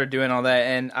 I started doing all that,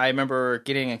 and I remember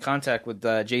getting in contact with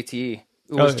JTE.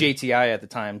 It was JTI at the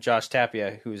time, Josh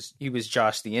Tapia, he was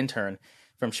Josh the intern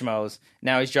from Schmoes.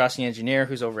 Now he's Josh the engineer,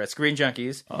 who's over at Screen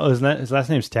Junkies. Oh, isn't that his last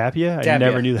name's Tapia? I Tapia.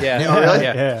 never knew that. Yeah. Oh, really?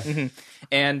 Yeah. Mm-hmm.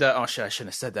 And oh shit, I shouldn't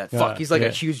have said that. Fuck, he's like a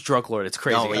huge drug lord. It's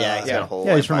crazy. Oh yeah, he's got a whole.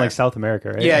 Yeah, he's from like South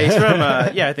America, right? Yeah, he's from.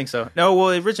 Yeah, I think so. No, well,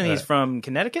 originally he's from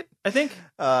Connecticut, I think.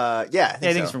 Yeah, I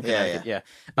think he's from Connecticut. Yeah.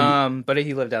 But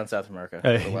he lived down in South America for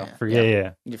a while.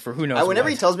 For who knows? Whenever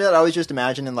he tells me that, I always just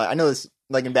imagine, and like I know this.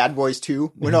 Like in Bad Boys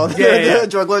 2, when all the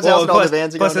drug lords house and all the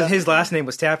vans are going Plus, his last name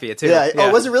was Tapia too. Yeah. Oh,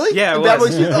 was it really? Yeah, in Bad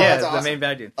Boys 2? Oh, yeah, that's awesome. The main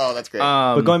bad dude. Oh, that's great.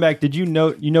 But going back, did you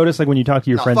notice like when you talk to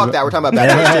your friends? Fuck that. We're talking about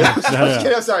Bad Boys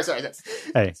 2. I'm sorry.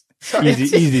 Hey,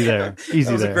 easy there.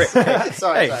 Easy there. Great.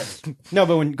 sorry. No,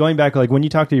 but going back, like when you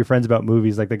talk to your friends about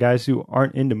movies, like the guys who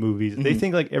aren't into movies, they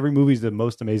think like every movie's the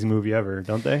most amazing movie ever,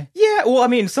 don't they? Yeah. Well, I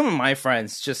mean, some of my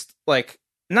friends just like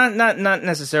not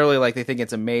necessarily like they think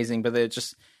it's amazing, but they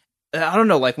just. I don't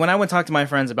know. Like when I would talk to my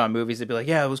friends about movies, they'd be like,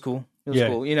 "Yeah, it was cool. It was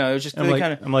cool." You know, it was just I'm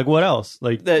like, what else?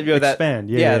 Like expand.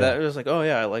 That was like, oh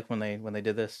yeah, I like when they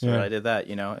did this or I did that.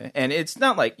 You know, and it's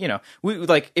not like we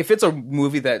like if it's a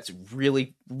movie that's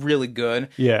really really good,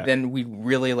 then we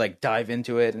really like dive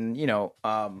into it and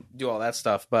do all that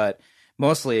stuff. But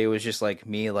mostly it was just like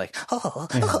me like.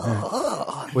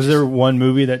 Was there one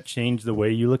movie that changed the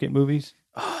way you look at movies?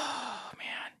 Oh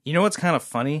man, you know what's kind of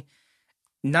funny?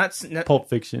 Not Pulp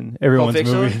Fiction. Everyone's Pulp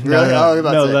Fiction? movie.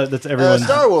 No, that's everyone's.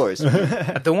 Star Wars.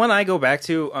 The one I go back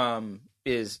to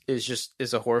is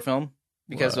a horror film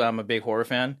because I'm a big horror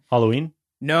fan. Halloween?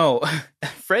 No,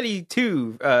 Freddy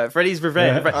 2, Freddy's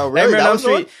Revenge. Oh, really?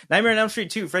 Nightmare on Elm Street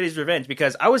 2, Freddy's Revenge,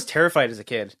 because I was terrified as a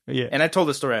kid. Yeah. And I told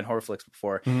the story on Horror Flicks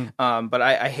before. But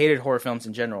I hated horror films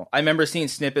in general. I remember seeing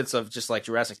snippets of just like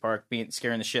Jurassic Park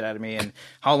scaring the shit out of me, and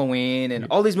Halloween, and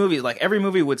all these movies. Like every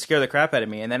movie would scare the crap out of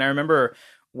me. And then I remember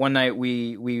one night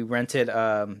we rented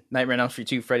Nightmare on Elm Street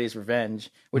 2, Freddy's Revenge,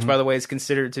 which by the way is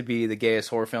considered to be the gayest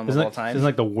horror film of all time. Isn't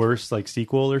like the worst like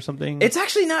sequel or something? It's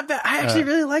actually not bad. I actually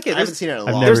really like it. I haven't seen it in a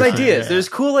long time. There's ideas. There's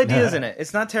cool ideas in it.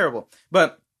 It's not terrible.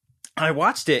 But I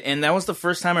watched it, and that was the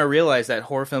first time I realized that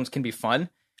horror films can be fun.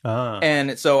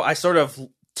 And so I sort of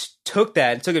took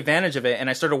that and took advantage of it, and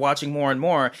I started watching more and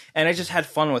more, and I just had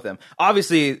fun with them.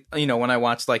 Obviously, when I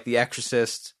watched like The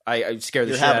Exorcist, I scared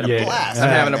the shit out of me. I'm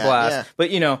having a blast.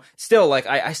 Yeah. But still, like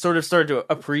I sort of started to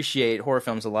appreciate horror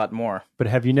films a lot more. But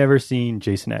have you never seen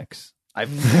Jason X?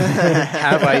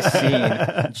 Have I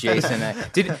seen Jason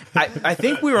X? I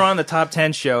think we were on the top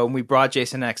 10 show and we brought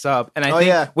Jason X up, and I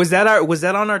think was that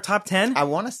on our top 10?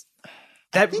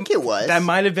 I think it was. That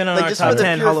might have been on our just top for the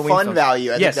 10 pure Halloween fun films.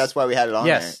 value. I think that's why we had it on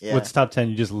there. Yeah. What's top 10?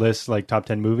 You just list like top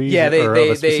 10 movies? Yeah,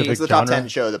 it's the top 10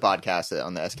 show, the podcast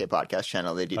on the SK Podcast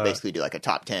channel. They basically do like a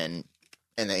top 10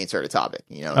 and they insert a topic.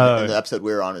 And the episode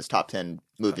we were on was top 10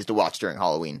 movies to watch during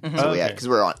Halloween. So we had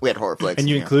horror flicks. And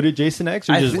you included Jason X,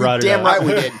 or you just brought it up? Damn right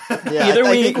we did.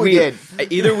 Yeah, we did.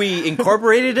 Either we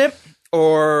incorporated it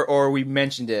or we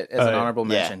mentioned it as an honorable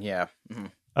mention. Yeah. Mm-hmm.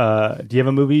 Do you have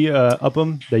a movie,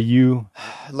 Upham, that you...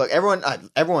 Look,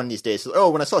 everyone these days says,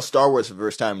 when I saw Star Wars for the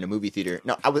first time in a movie theater...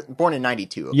 No, I was born in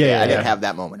 92. Okay? I didn't have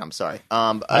that moment. I'm sorry.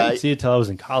 I didn't see it till I was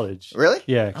in college. Really?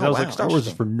 Yeah, because I was like, Star Wars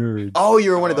is for nerds. Oh,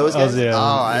 you were one of those guys?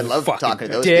 I love talking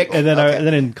to those people. And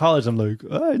then in college, I'm like,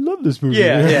 I love this movie.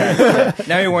 Yeah.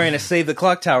 Now you're wearing a Save the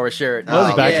Clock Tower shirt.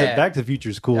 Back to the Future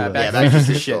is cool. Back to the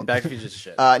Future is shit. Back to the Future is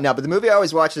shit. No, but the movie I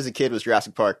always watched as a kid was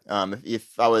Jurassic Park.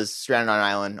 If I was stranded on an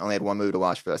island, only had one movie to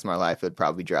watch for the rest of my life, it would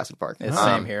probably be Jurassic Park. It's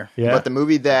same here. Yeah. But the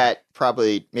movie that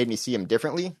probably made me see him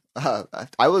differently, I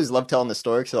always love telling this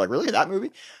story, because they're like, really, that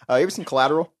movie? You ever seen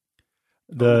Collateral?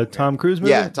 The Tom Cruise movie?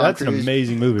 Yeah, That's an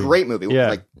amazing movie. Great movie. Yeah.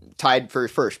 Like tied for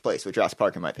first place with Jurassic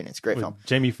Park in my opinion. It's a great film.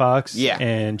 Jamie Foxx Yeah.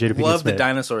 and Jada Pinkett Love Smith. the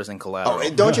dinosaurs in Collateral. Oh,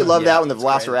 don't you love Yeah, that when the it's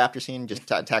great. Velociraptor scene just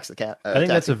attacks the cat? I think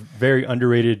that's a very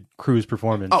underrated Cruise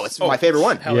performance. Oh, it's my favorite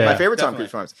one. yeah. My favorite Tom Definitely. Cruise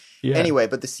performance. Yeah. Anyway,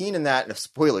 but the scene in that,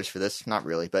 spoilers for this, not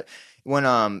really, but when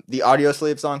the Audio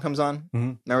Slave song comes on,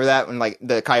 remember that? When like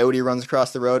the coyote runs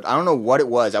across the road? I don't know what it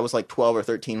was. I was like 12 or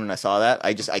 13 when I saw that.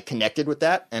 I connected with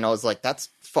that, and I was like, that's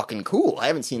fucking cool. I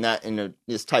haven't seen that in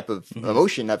this type of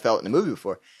emotion I felt in a movie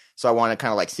before. So I want to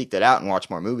kind of like seek that out and watch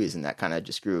more movies, and that kind of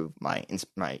just grew my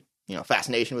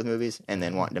fascination with movies, and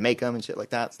then wanting to make them and shit like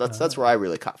that. So that's where I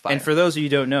really caught fire. And for those of you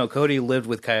who don't know, Cody lived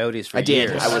with coyotes for I did.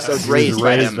 years. I was raised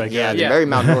by them. Yeah, very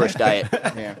malnourished diet.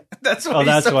 Yeah. That's why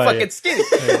that's he's so why- fucking skinny.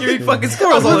 You eat fucking I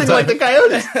squirrels was all the living time. like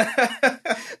the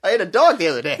coyotes. I ate a dog the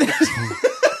other day.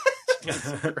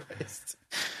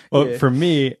 Well, for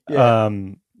me,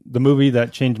 the movie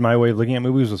that changed my way of looking at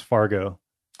movies was Fargo.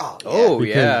 Oh,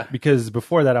 Because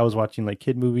before that, I was watching like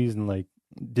kid movies and like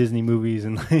Disney movies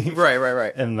and like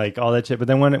Right. and like all that shit. But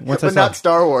then once I But saw not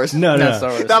Star Wars. no, Not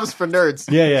Star Wars. That was for nerds.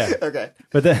 yeah. Okay.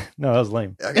 But then no, that was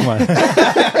lame. Come on.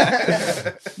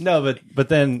 No, but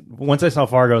then once I saw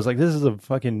Fargo, I was like, this is a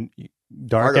fucking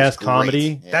dark ass Fargo's great.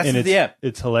 comedy. Yeah. And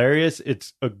it's hilarious.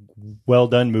 It's a well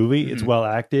done movie. It's well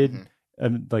acted.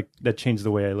 And like that changed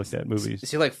the way I looked at movies.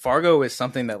 See, like Fargo is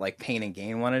something that like Pain and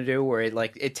Gain want to do, where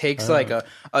it takes like a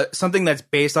something that's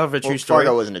based off of a true story.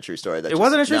 Fargo wasn't a true story. It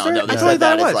wasn't a true story? No, I they totally said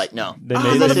thought that it as was. like no. They They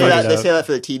made say that. They up. say that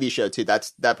for the TV show too.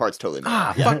 That part's totally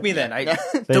made. Fuck me then. made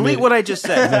Delete it. what I just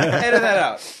said. Edit that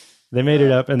out. They made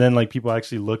it up, and then like people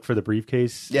actually looked for the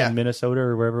briefcase Yeah. in Minnesota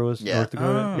or wherever it was, Yeah. North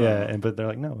Dakota. Oh. Yeah, but they're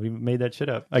like, no, we made that shit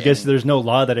up. I guess there's no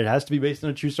law that it has to be based on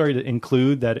a true story to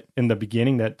include that in the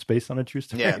beginning that's based on a true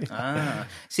story. Yeah.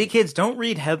 See, kids, don't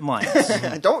read headlines.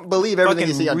 Don't believe everything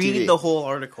you see Fucking on read TV. the whole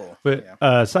article.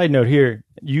 But side note here,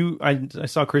 I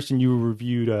saw Christian. You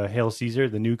reviewed Hail Caesar,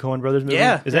 the new Coen Brothers movie.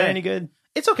 Yeah, is that yeah. any good?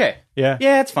 It's okay. Yeah.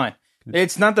 Yeah, it's fine.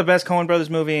 It's not the best Coen Brothers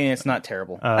movie, and it's not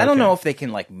terrible. I don't okay. know if they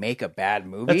can like make a bad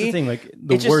movie. That's the thing. Like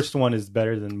the just- worst one is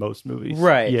better than most movies.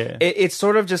 Right. Yeah. It's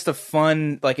sort of just a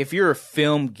fun, like if you're a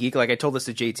film geek, like I told this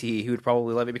to JT, he would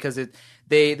probably love it because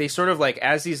they sort of like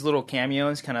as these little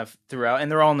cameos kind of throughout,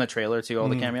 and they're all in the trailer too, all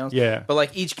the cameos. yeah. But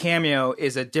like each cameo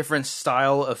is a different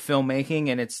style of filmmaking,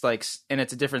 and it's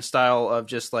a different style of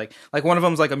just like one of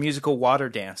them's like a musical water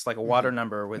dance, like a water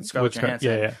number with Scarlett Johansson.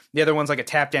 yeah. The other one's like a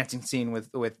tap dancing scene with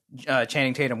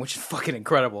Channing Tatum, which is fucking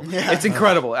incredible. It's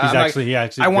incredible. He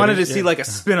actually I wanted to finished, see yeah. like a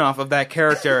spin-off of that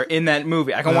character in that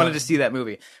movie. I wanted to see that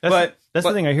movie. That's But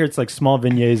the thing. I hear it's like small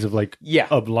vignettes of like Yeah.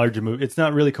 a larger movie. It's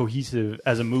not really cohesive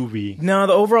as a movie. no,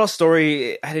 the overall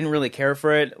story, I didn't really care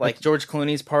for it. Like George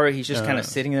Clooney's part, he's just kind of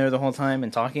sitting there the whole time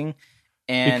and talking.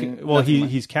 And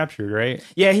He's captured, right?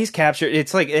 yeah, he's captured.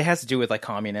 It's like it has to do with like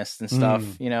communists and stuff,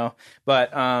 you know.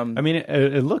 But I mean,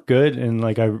 it looked good, and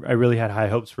like I really had high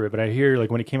hopes for it. But I hear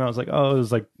like when it came out, I was like, oh,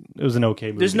 it was an okay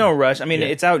movie. there's no rush. I mean, Yeah.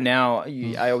 it's out now.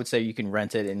 I would say you can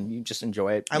rent it and you just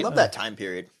enjoy it. I love that time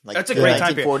period. Like That's a the great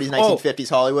time period. 1940s, 1950s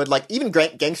Hollywood. Like even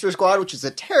Gangster Squad, which is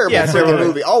a terrible Yeah, freaking terrible.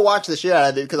 movie. I'll watch the shit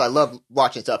out of it because I love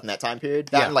watching stuff in that time period.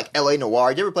 That Yeah. and like L.A. Noir.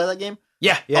 Did you ever play that game?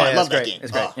 Yeah, I love it's that great. game.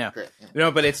 It's great. Oh, Yeah. great. Yeah.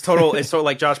 No, but it's total. It's sort of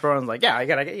like Josh Brolin's like, yeah, you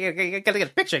gotta get a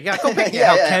picture. You gotta go picture. Yeah,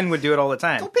 How yeah. Ken would do it all the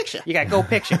time. Go picture. You gotta go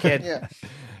picture, kid. Yeah.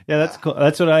 Yeah, that's cool.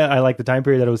 That's what I like the time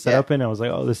period that it was set Yeah. up in. I was like,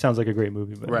 oh, this sounds like a great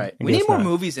movie. But Right. I We need guess more not.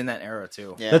 movies in that era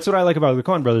too. Yeah. That's what I like about the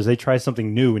Coen Brothers. They try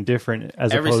something new and different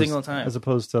Every single time. as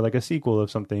opposed to like a sequel of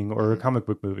something or a comic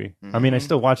book movie. I mean, I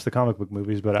still watch the comic book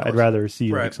movies, but I'd rather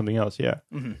see like Right. something else. Yeah.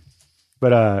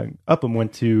 But Upham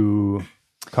went to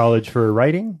college for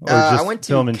writing, or just I went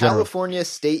film to in general. California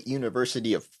State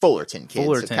University of Fullerton, kids.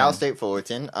 Fullerton. So Cal State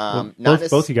Fullerton.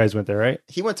 Both you guys went there, right?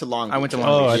 He went to Long Beach. I went to Long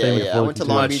Oh, Beach. I think I went to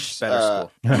Long Much Beach. better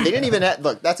school. They didn't even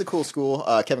look. That's a cool school.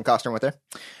 Kevin Costner went there,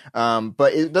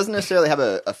 but it doesn't necessarily have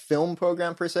a film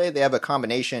program per se. They have a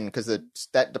combination because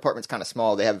that department's kind of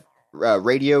small. They have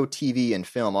radio, TV, and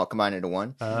film all combined into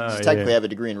one. Just technically have a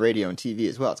degree in radio and TV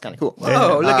as well. It's kind of cool.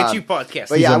 Oh, look at you, podcast.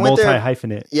 but He's yeah, a I went there.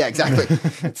 multi-hyphenate. Yeah, exactly.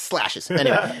 It's slashes.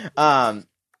 Anyway,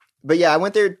 but yeah, I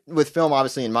went there with film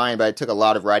obviously in mind, but I took a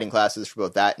lot of writing classes for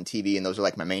both that and TV, and those are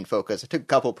like my main focus. I took a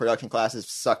couple production classes,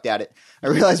 sucked at it. I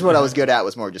realized what I was good at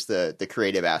was more just the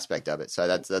creative aspect of it. So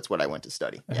that's what I went to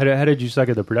study. How did you suck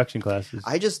at the production classes?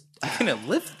 I just I'm gonna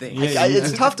lift things.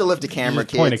 it's tough to lift a camera,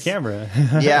 kids. Point a camera.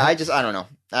 Yeah, I don't know.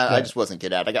 I just wasn't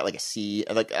good at it. I got like a C.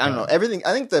 Like, I don't know, everything.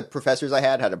 I think the professors I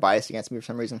had a bias against me for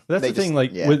some reason. That's the thing,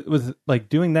 like with like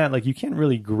doing that, like you can't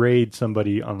really grade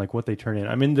somebody on like what they turn in.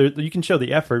 I mean, you can show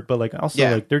the effort, but like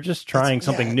also like they're just trying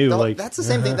something new. Like that's the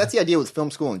same thing. That's the idea with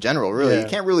film school in general. Really, you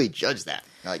can't really judge that.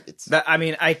 Like it's. I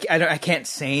mean, I can't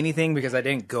say anything because I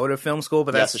didn't go to film school.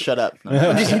 But that's to shut up.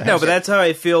 No, but that's how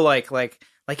I feel. Like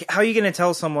how are you going to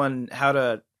tell someone how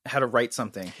to write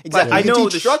something? Exactly. Like, I know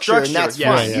the structure, and that's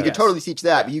fine. Yeah. You could totally teach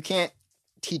that, but you can't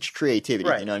teach creativity.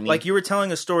 Right. You know what I mean? Like you were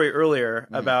telling a story earlier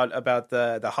about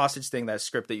the hostage thing, that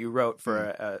script that you wrote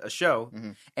for a show,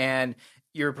 and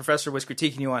your professor was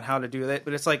critiquing you on how to do that.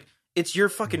 But it's like, it's your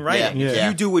fucking writing. Yeah.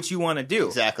 You do what you want to do.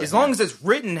 Exactly. As long as it's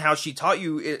written how she taught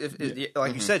you,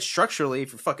 like you said, structurally,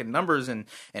 for fucking numbers and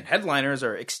headliners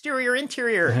or exterior,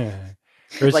 interior.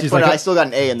 But I still got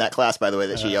an A in that class, by the way,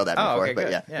 that she yelled at me for. Okay,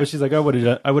 but yeah. But she's like, I would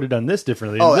have done this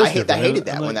differently. I hated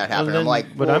that when that happened. I'm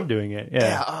like, but I'm doing it.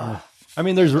 Yeah. I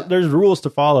mean, there's rules to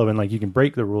follow, and like you can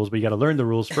break the rules, but you got to learn the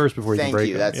rules first before you can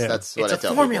break them. That's what It's I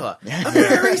tell a formula. A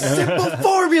very simple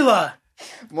formula.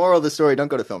 Moral of the story: don't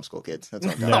go to film school, kids. That's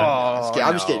what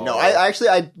I'm just kidding. No,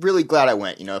 I'm really glad I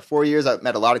went. 4 years, I've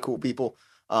met a lot of cool people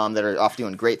that are off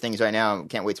doing great things right now.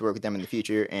 Can't wait to work with them in the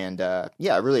future. And I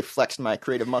really flexed my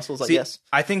creative muscles, I guess.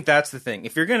 I think that's the thing.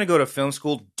 If you're going to go to film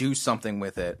school, do something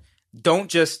with it. Don't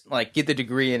just like get the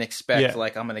degree and expect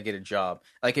like I'm gonna get a job.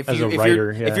 Like if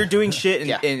you're doing shit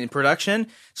in production,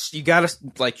 you gotta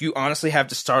you honestly have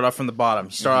to start off from the bottom.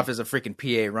 You start off as a freaking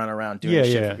PA, run around doing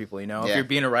shit for people. If you're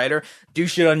being a writer, do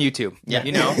shit on YouTube.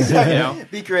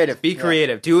 Be creative. Be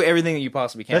creative. Do everything that you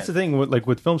possibly can. That's the thing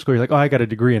with film school. You're like, I got a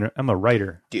degree and I'm a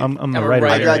writer. Dude, I'm a writer.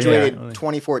 I graduated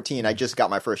 2014. I just got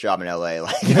my first job in LA.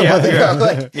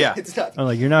 It's not. I'm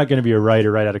like, you're not gonna be a writer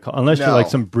right out of college unless you're like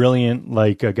some brilliant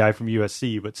guy from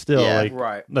USC, but still,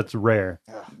 that's rare.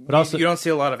 But also, you don't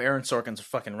see a lot of Aaron Sorkins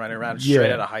fucking running around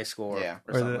straight out of high school or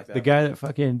something like that. The guy that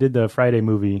fucking did the Friday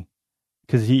movie,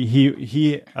 because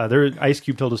Ice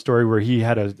Cube told a story where he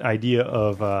had an idea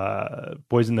of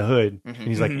Boys in the Hood, and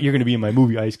he's like, "You're going to be in my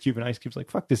movie, Ice Cube," and Ice Cube's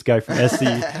like, "Fuck this guy from SC,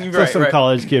 some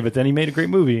college kid," but then he made a great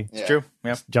movie. It's true.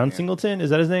 Yeah, John Singleton, is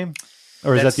that his name,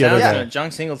 or is that the other guy? John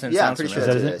Singleton. Yeah, I'm pretty sure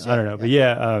that's his name. I don't know, but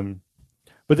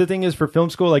but the thing is, for film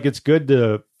school, it's good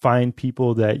to find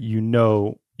people that you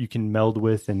can meld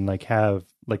with and have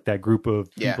that group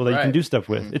of people that you can do stuff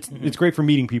with. It's great for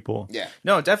meeting people. Yeah.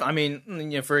 No, definitely. I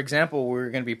mean, for example, we're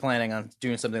going to be planning on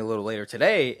doing something a little later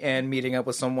today and meeting up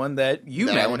with someone that you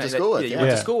met. I went to school with. You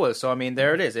went to school with. So I mean,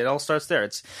 there it is. It all starts there.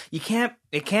 It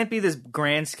can't be this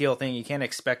grand scale thing. You can't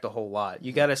expect a whole lot.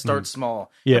 You got to start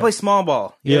small. You play small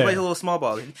ball. You got to play a little small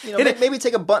ball. Maybe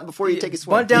take a bunt before you take a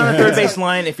swing. Bunt down the third base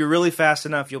line. If you're really fast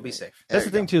enough, you'll be safe. That's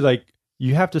the thing too.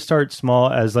 You have to start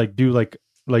small as do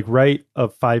write a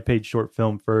 5-page short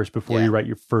film first before you write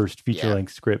your first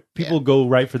feature-length script. People go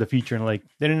right for the feature and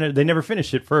they never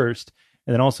finish it first,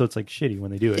 and then also it's shitty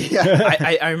when they do it.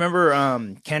 I remember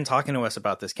Ken talking to us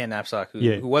about this. Ken Knapsack,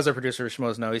 who was a producer of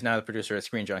Schmoes Know. He's now the producer at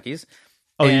Screen Junkies.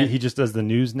 Oh, he just does the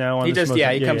news now. He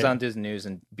comes on, does the news,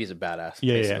 and he's a badass.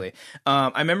 Basically,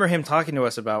 I remember him talking to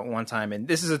us about one time, and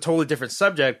this is a totally different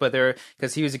subject, but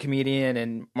because he was a comedian,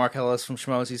 and Mark Ellis from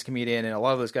Schmoes, he's a comedian, and a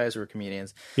lot of those guys were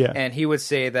comedians. Yeah, and he would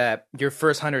say that your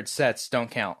first 100 sets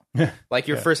don't count.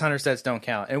 First 100 sets don't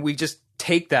count, and we just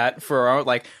take that for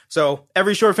our so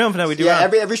every short film that we do,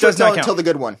 every short film until the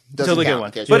good one, But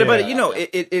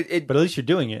at least you're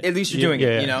doing it. At least you're doing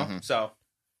it. So.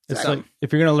 It's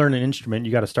if you're going to learn an instrument,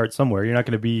 you got to start somewhere. You're not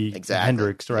going to be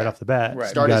Hendrix right off the bat. Right.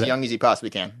 Start as young as you possibly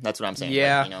can. That's what I'm saying.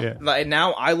 Yeah.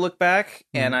 Now I look back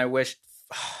and I wish...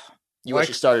 You wish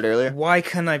you started earlier? Why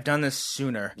couldn't I have done this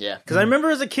sooner? Yeah. Because I remember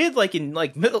as a kid, in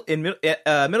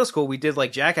middle school, we did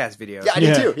Jackass videos. Yeah, I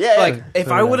did too. Yeah. If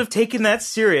I would have taken that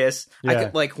serious, I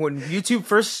could, when YouTube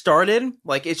first started,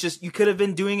 it's just, you could have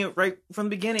been doing it right from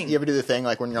the beginning. You ever do the thing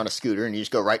when you're on a scooter and you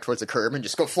just go right towards the curb and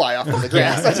just go fly off on the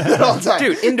grass? I do that all the time.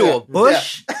 Dude, into a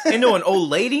bush, into an old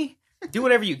lady, do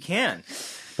whatever you can.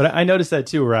 But I noticed that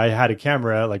too, where I had a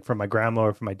camera, from my grandma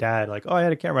or from my dad. I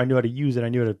had a camera. I knew how to use it. I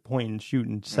knew how to point and shoot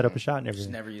and set up a shot and everything.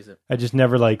 Just never use it. I just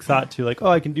never thought to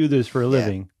I can do this for a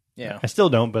living. Yeah. I still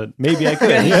don't, but maybe I could.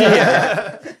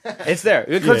 It's there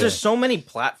because there's so many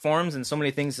platforms and so many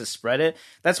things to spread it.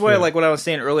 That's why, what I was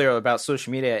saying earlier about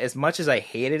social media. As much as I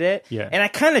hated it, and I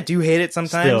kind of do hate it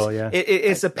sometimes. Still,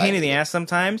 it's a pain in the ass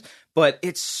sometimes, but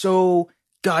it's so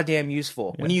goddamn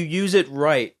useful. When you use it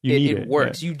right, it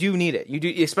works. You do need it. You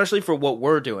do, especially for what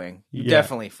we're doing. You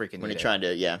definitely freaking need when you're it. Trying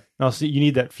to, Also, you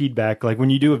need that feedback. When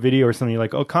you do a video or something, you're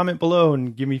like, comment below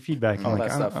and give me feedback. I'm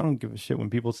I don't give a shit when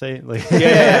people say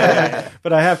it.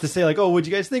 But I have to say, what'd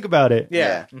you guys think about it?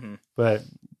 Yeah. But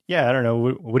Yeah, I don't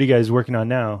know. What are you guys working on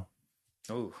now?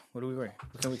 Oh, what are we wearing?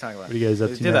 What can we talk about? What are you guys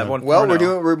up to did now? that one. Well,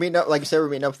 we're meeting up. Like I said, we're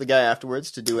meeting up with the guy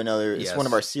afterwards to do another. Yes. It's one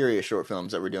of our serious short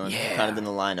films that we're doing, kind of in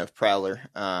the line of Prowler.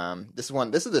 This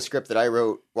is the script that I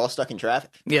wrote while stuck in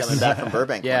traffic, coming back from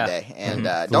Burbank one day. And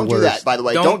don't do that, by the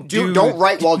way. Don't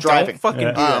write while driving. Don't fucking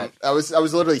do that. I was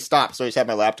literally stopped, so I just had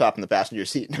my laptop in the passenger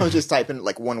seat, and I was just typing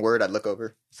like one word. I'd look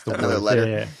over, another letter.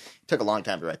 Yeah. Took a long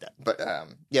time to write that, but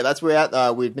that's where we're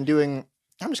at. We've been doing.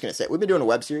 I'm just going to say we've been doing a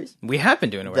web series. We have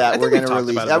been doing a web that we're going to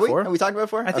release. Have we talked about it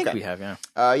before? I think we have,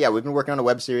 yeah. Yeah, we've been working on a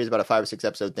web series, about a 5 or 6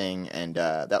 episode thing, and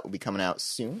that will be coming out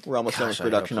soon. We're almost done with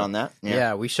production on that.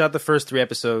 Yeah, we shot the first 3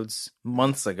 episodes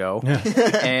months ago,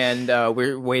 and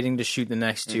we're waiting to shoot the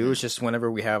next 2. It's just whenever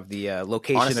we have the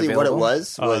location Honestly, available. what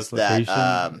it was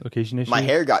that location issue? my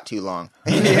hair got too long.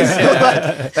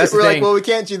 That's we're like, well, we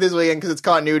can't shoot this weekend because its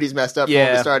continuity's messed up when we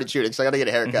Yeah. started shooting, so I got to get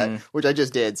a haircut, which I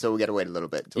just did, so we got to wait a little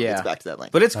bit until it gets back to that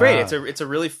length. But it's great. It's a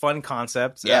really fun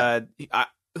concept. Yeah.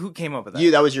 Who came up with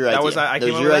that? That was your idea. That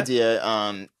was your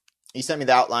idea. You sent me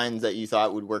the outlines that you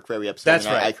thought would work for every episode. That's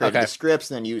right. I created the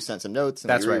scripts, and then you sent some notes, and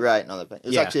That's we rewrite and all that. It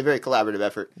was actually a very collaborative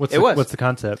effort. What's the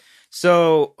concept?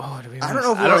 So, I don't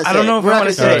know if I don't know if I want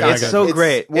to say it. It's so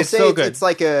great. It's so good. It's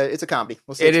like it's a comedy.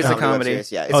 We'll say it is a comedy.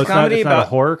 Yeah, it's a comedy it's about not a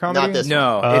horror comedy. Not this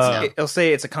No, one. it'll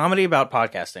say it's a comedy about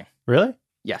podcasting. Really?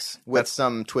 Yes, with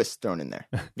some twists thrown in there.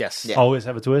 Yes, Yeah. Always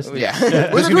have a twist. Yeah,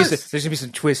 there's gonna be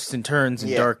some twists and turns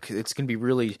and dark. It's gonna be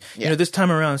really, this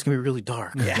time around it's gonna be really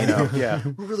dark. Yeah,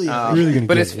 really, really gonna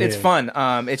but get it's fun.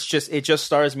 It just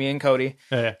stars me and Cody.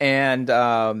 And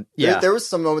there was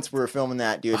some moments we were filming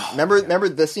that, dude. Remember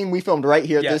the scene we filmed right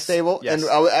here at this table, and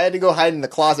I had to go hide in the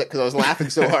closet because I was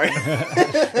laughing so hard.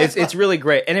 It's really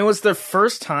great, and it was the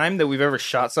first time that we've ever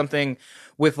shot something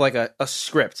with like a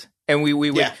script. And we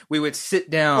would sit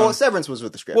down. Well, Severance was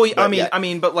with the script. Well, but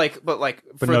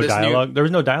no this dialogue. There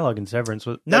was no dialogue in Severance.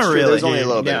 Not really. There's only a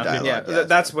little bit of dialogue. Yeah,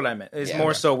 that's what I meant. It's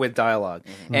more so with dialogue,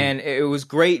 and it was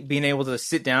great being able to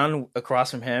sit down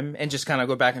across from him and just kind of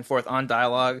go back and forth on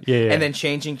dialogue, and then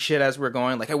changing shit as we're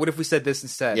going. Like, hey, what if we said this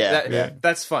instead?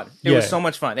 That's fun. It was so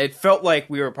much fun. It felt like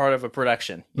we were part of a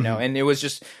production, you know, and it was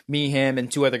just me, him,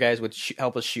 and 2 other guys would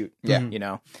help us shoot. You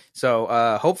know.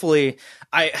 So hopefully,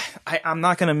 I'm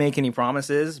not gonna make any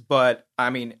promises, but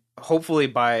I mean, hopefully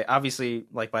by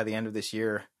the end of this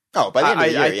year. Oh, by the end of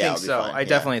the year, I think so. I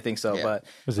definitely think so. But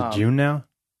was it June now?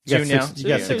 June now. You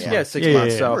got 6 months. Yeah, 6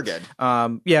 months. So we're good.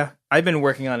 I've been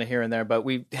working on it here and there, but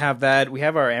we have that. We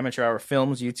have our Amateur Hour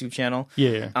Films YouTube channel.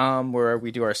 Where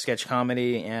we do our sketch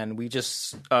comedy, and we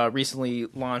just recently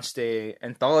launched a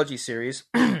anthology series,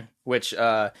 which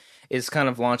is kind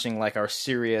of launching like our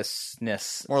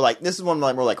seriousness. More like this is one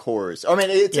more like horrors. I mean,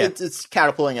 it's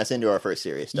catapulting us into our first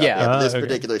series stuff. This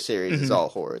particular series is all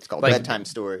horror. It's called Bedtime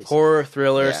Stories. Horror,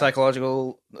 thriller,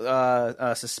 psychological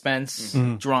suspense,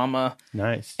 drama.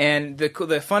 Nice. And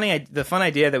the fun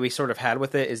idea that we sort of had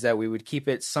with it is that we would keep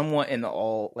it somewhat in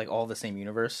all the same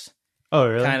universe. Oh,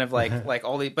 really? Kind of like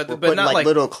all the, but not like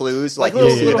little clues, like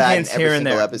little hints here and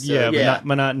there. Episode.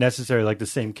 But not necessarily like the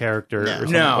same character. Or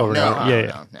something No.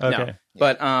 Okay.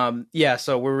 But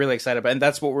so we're really excited about, and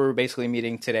that's what we're basically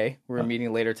meeting today. We're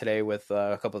meeting later today with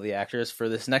a couple of the actors for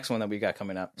this next one that we got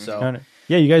coming up. So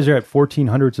yeah, you guys are at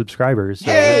 1,400 subscribers.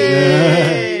 So.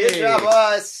 Hey, good job,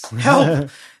 us! Help!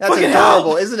 That's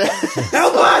adorable, isn't it?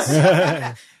 Help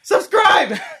us!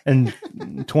 Subscribe! And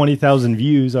 20,000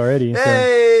 views already.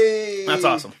 Hey! That's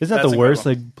awesome. Isn't that the worst?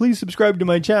 Like, please subscribe to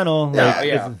my channel.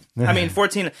 Yeah. I mean,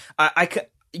 14.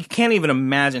 You can't even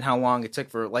imagine how long it took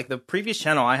for like the previous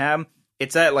channel I have.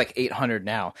 It's at like 800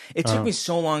 now. It took me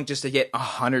so long just to get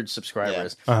 100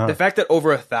 subscribers. The fact that over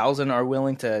 1,000 are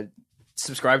willing to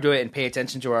subscribe to it and pay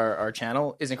attention to our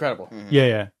channel is incredible.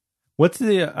 Yeah. What's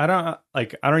I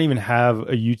don't even have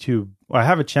a YouTube. I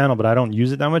have a channel, but I don't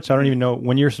use it that much. I don't even know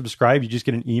when you're subscribed. You just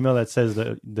get an email that says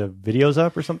the video's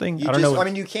up or something. I don't know. I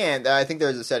mean, you can. I think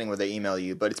there's a setting where they email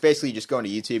you, but it's basically you just go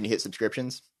into YouTube and you hit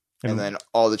subscriptions, and then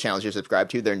all the channels you're subscribed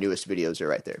to, their newest videos are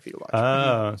right there for you to watch.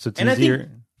 Oh, so it's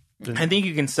easier. I think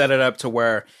you can set it up to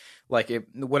where, like,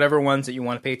 whatever ones that you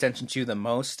want to pay attention to the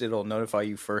most, it'll notify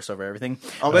you first over everything.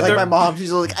 Oh, but like my mom,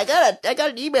 she's like, I got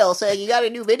an email saying you got a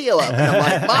new video up. And I'm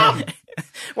like, Mom,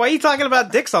 why are you talking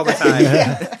about dicks all the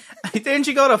time? Didn't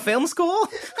you go to film school?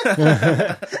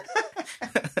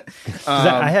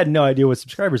 I had no idea what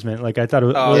subscribers meant. Like, I thought it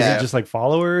was it just like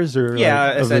followers or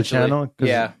of the channel?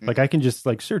 Like, I can just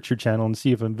like search your channel and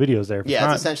see if a video's there.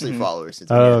 It's essentially followers.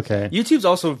 It's okay. YouTube's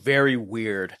also very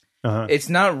weird. It's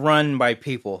not run by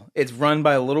people. It's run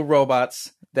by little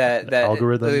robots that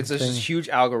algorithm it's a thing? huge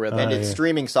algorithm, and its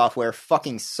streaming software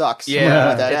fucking sucks.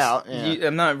 Yeah, Put that out. Yeah.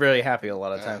 I'm not really happy a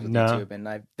lot of times with No. YouTube,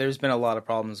 and there's been a lot of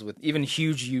problems with even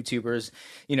huge YouTubers,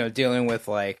 dealing with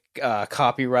like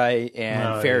copyright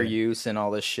and fair use and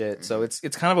all this shit. So it's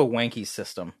kind of a wanky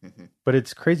system. But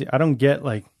it's crazy. I don't get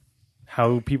like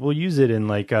how people use it, and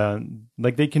like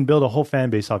they can build a whole fan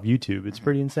base off YouTube. It's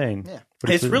pretty insane. Yeah. But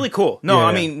It's really cool. No, Yeah.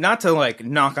 I mean, not to like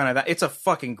knock on it. It's a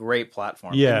fucking great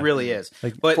platform. Yeah. It really is.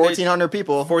 Like, But 1,400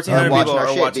 people 1,400 are watching people our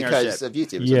are shit watching our because shit. of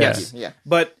YouTube. Yes. Yeah.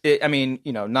 But I mean,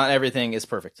 not everything is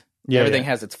perfect. Yeah, Everything yeah.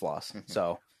 has its flaws.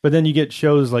 So But then you get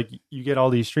shows like you get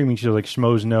all these streaming shows like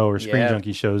Schmoes Know or Screen Yeah.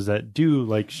 Junkie shows that do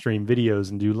like stream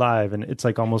videos and do live, and it's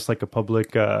like almost like a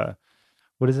public.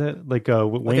 What is it like?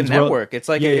 Wayne's a network. World? It's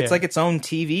like Yeah, it's yeah. like its own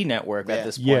TV network at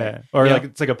this point. Yeah, or Yeah. like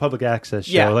it's like a public access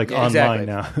show, Yeah, like online exactly.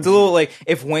 now. It's a little like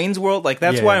if Wayne's World, like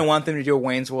that's Yeah. why I want them to do a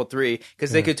Wayne's World 3 because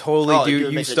they could totally Oh,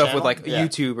 use make the stuff channel? with like Yeah.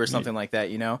 YouTube or something like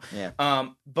that, Yeah.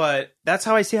 But that's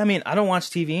how I see. I mean, I don't watch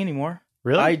TV anymore.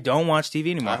 Really? I don't watch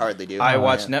TV anymore. I hardly do. I Oh,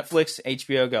 watch yeah. Netflix,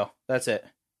 HBO Go. That's it,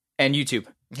 and YouTube.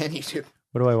 And YouTube.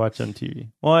 What do I watch on TV?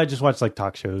 Well, I just watch like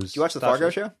talk shows. Do you watch the Fargo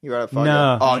show? You watch Fargo?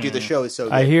 No. Oh, dude, the show is so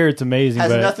good. I hear it's amazing,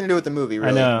 has but nothing to do with the movie,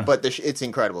 really. know. But it's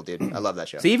incredible, dude. I love that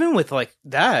show. So even with like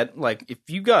that, like if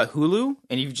you got Hulu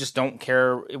and you just don't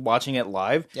care watching it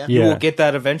live, Yeah. you Yeah. will get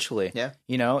that eventually. Yeah.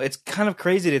 It's kind of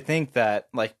crazy to think that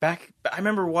like I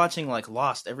remember watching like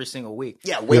Lost every single week.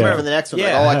 Yeah, waiting Yeah. for the next one.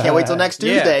 Yeah. Like, I can't wait till next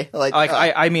Tuesday. Yeah. Like,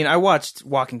 I mean, I watched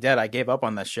Walking Dead. I gave up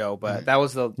on that show, but that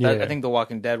was Yeah. I think The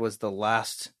Walking Dead was the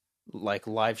last like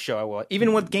live show I watched.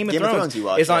 Even with Game of Game of Thrones, Thrones you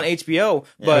watch, it's on yeah. HBO,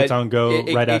 but It's on Go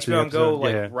right after the HBO on Go, episode,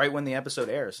 like yeah. right when the episode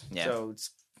airs. Yeah. So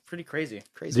it's pretty crazy.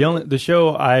 crazy. the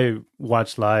show I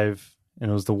watched live and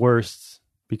it was the worst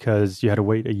because you had to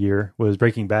wait a year was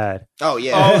Breaking Bad. Oh,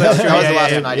 yeah. Oh, that's true. That was the Yeah,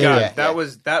 last yeah, one I did. God, Yeah. that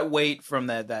was that wait from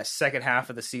that second half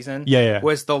of the season. Yeah.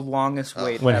 was the longest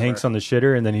wait When ever. Hank's on the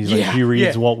shitter and then he's like Yeah, he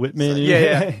reads yeah. Walt Whitman. and-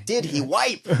 Yeah. Did he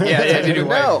wipe? yeah, did he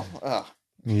wipe? No. Oh.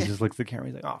 And he just looks at the camera.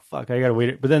 He's like, "Oh fuck, I gotta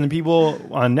wait." But then the people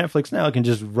on Netflix now can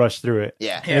just rush through it.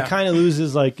 Yeah. And it kind of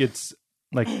loses like its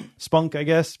like spunk, I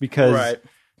guess, because Right.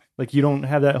 like you don't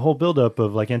have that whole buildup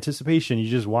of like anticipation. You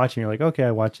just watch and you're like, "Okay, I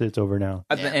watched it. It's over now."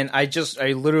 And I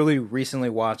literally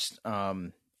recently watched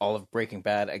all of Breaking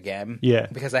Bad again. Yeah.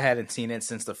 because I hadn't seen it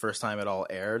since the first time it all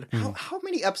aired. How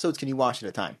many episodes can you watch at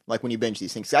a time? Like when you binge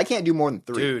these things? 'Cause I can't do more than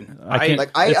 3. Dude, I can't-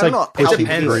 Like I It's don't like know how pushing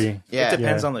people do three. it. Yeah. It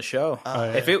depends Yeah. on the show.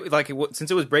 yeah. If it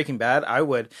since it was Breaking Bad, I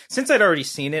would since I'd already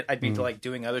seen it, I'd be like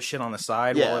doing other shit on the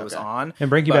side Yeah, while it was okay. on. And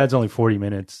Breaking But- Bad's only 40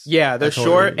 minutes. Yeah, they're totally-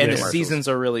 short, and yeah. the Commercials. seasons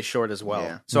are really short as well.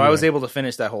 Yeah. So I was able to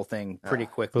finish that whole thing pretty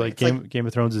But quickly. like Game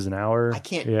of Thrones is an hour. I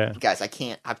can't, Yeah. guys. I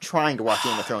can't. I'm trying to watch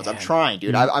Game of Thrones. I'm trying,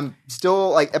 dude. I'm still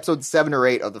like episode 7 or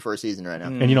 8 of the first season right now.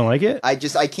 And you don't like it? I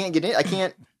can't get in. I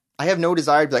can't. I have no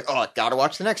desire to be like, oh, I gotta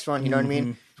watch the next one. You know what I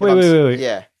mean? Wait, wait.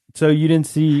 Yeah, So you didn't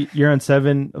see? You're on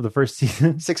 7 of the first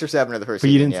season, 6 or 7 of the first but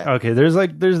you season. didn't. Yeah. Okay, there's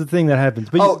the thing that happens.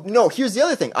 But Oh no! Here's the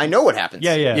other thing. I know what happens.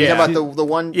 Yeah. You know Yeah. about the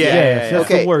one. yeah, yeah, so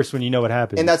that's Okay. the worst when you know what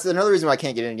happens. And that's another reason why I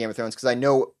can't get into Game of Thrones because I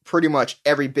know pretty much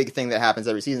every big thing that happens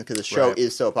every season because the show Right.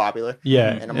 is so popular. yeah.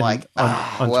 And I'm like,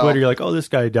 on well, Twitter, you're like, oh, this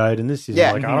guy died in this season.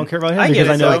 Yeah. Like, I don't care about him I get because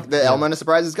it, I know. so, like the element of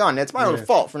surprise is gone. It's my own Yeah.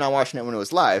 fault for not watching it when it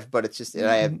was live, but it's just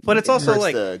But it's it also hurts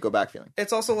like- the go back feeling.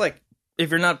 It's also like if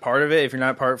you're not part of it, if you're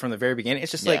not part from the very beginning,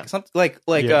 it's just Yeah. like something like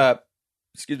Yeah.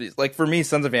 excuse me, like for me,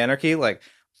 Sons of Anarchy, like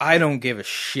I don't give a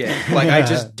shit. Like I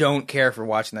just don't care for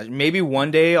watching that. Maybe one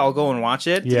day I'll go and watch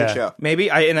it. Yeah. Good show. Maybe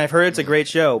I've heard it's a great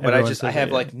show, but Everyone I says have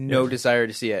it, like yeah. no Yeah. desire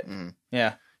to see it.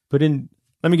 Yeah. But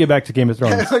let me get back to Game of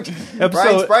Thrones.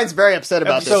 Brian's very upset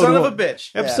about this. episode Son of a one-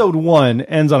 bitch. Episode 1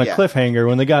 ends on a Yeah. cliffhanger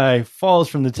when the guy falls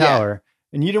from the tower,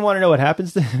 and you didn't want to know what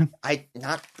happens to him. I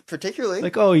not particularly.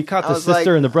 Like, oh, he caught I the was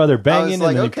sister like- and the brother banging, like,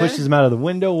 and then okay. he pushes him out of the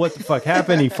window. What the fuck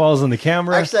happened? He falls on the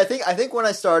camera. Actually, I think when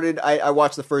I started, I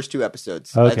watched the first 2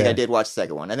 episodes. I Okay. think I did watch the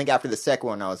second one. I think after the second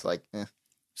one, I was like,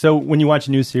 So when you watch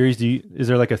a new series, is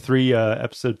there like a 3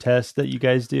 episode test that you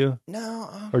guys do, no.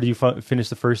 or do you finish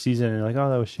the first season and you're like, oh,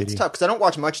 that was It's shitty? tough because I don't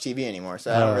watch much TV anymore,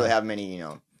 so I don't really have many,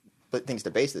 things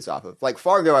to base this off of. Like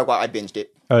Fargo, I binged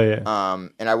it. Oh yeah,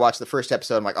 And I watched the first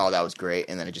episode. I'm like, oh, that was great.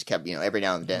 And then it just kept, every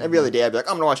now and then, every other day, I'd be like,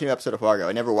 I'm gonna watch a new episode of Fargo.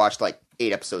 I never watched like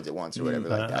 8 episodes at once or whatever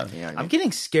like that. You know what I I'm mean?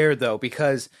 getting scared though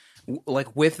because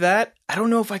like with that, I don't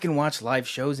know if I can watch live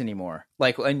shows anymore,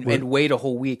 like and wait a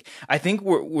whole week. I think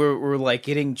we're like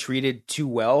getting treated too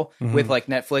well with like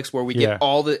Netflix, where we get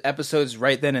all the episodes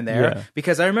right then and there. Yeah.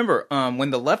 Because I remember when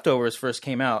The Leftovers first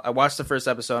came out, I watched the first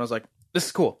episode and I was like, this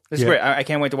is cool. This is great. I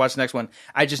can't wait to watch the next one.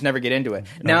 I just never get into it.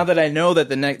 Now that I know that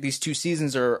these 2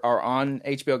 seasons are on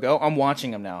HBO Go, I'm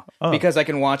watching them now because I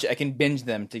can binge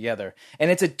them together, and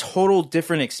it's a total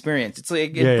different experience. It's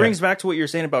like it brings back to what you were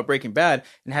saying about Breaking Bad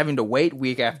and having to wait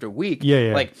week after week.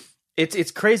 Like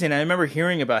it's crazy. And I remember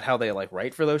hearing about how they like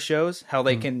write for those shows, how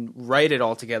they can write it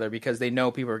all together because they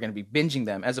know people are going to be binging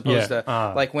them, as opposed to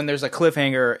like when there's a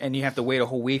cliffhanger and you have to wait a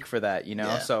whole week for that, you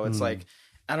know? So it's like,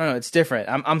 I don't know, it's different.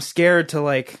 I'm scared to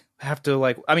like have to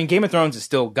like, I mean, Game of Thrones has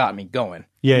still got me going.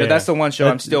 That's the one show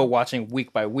I'm still watching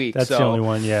week by week. That's the only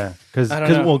one,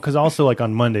 because also like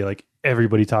on Monday, like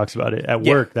everybody talks about it at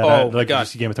work. Did you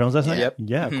see Game of Thrones last night? Yep.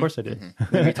 Yeah, of course I did.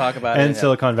 We talk about it. And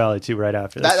Silicon Valley too, right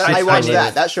after that. I watched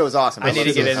that. That show is awesome. I need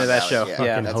to get into that show.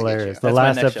 Yeah, that's hilarious. The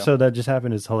last episode that just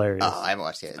happened is hilarious. Oh, I haven't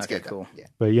watched it yet. It's good. Cool. Yeah.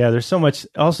 But yeah, there's so much.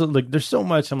 Also, like, there's so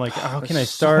much. I'm like, how can I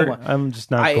start? I'm just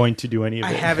not going to do any of it.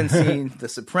 I haven't seen The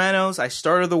Sopranos. I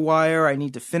started The Wire. I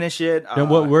need to finish it.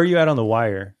 Where are you at on The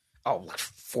Wire? Oh, like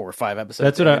 4 or 5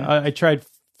 episodes. That's what I tried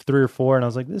 3 or 4, and I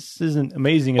was like, this isn't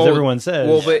amazing as everyone says.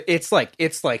 Well, but it's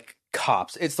like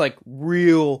cops. It's like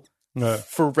real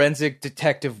forensic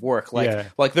detective work.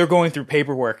 Like they're going through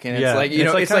paperwork, and it's like, you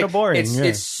know, it's kind like of boring.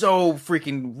 It's so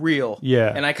freaking real.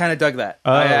 Yeah, and I kind of dug that.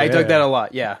 I dug that a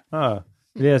lot. Yeah.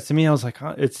 Yeah. To me, I was like,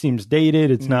 it seems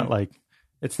dated. It's not like,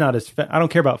 it's not as. I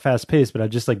don't care about fast paced, but I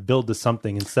just like build to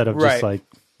something instead of just like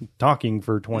talking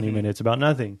for 20 minutes about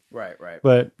nothing. Right.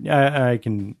 But I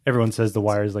can. Everyone says The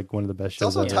Wire is like one of the best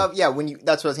shows. It's also tough. Yeah,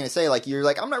 that's what I was going to say. Like, you're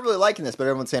like, I'm not really liking this, but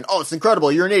everyone's saying, oh, it's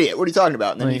incredible. You're an idiot. What are you talking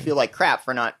about? And then you feel like crap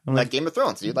for not like Game of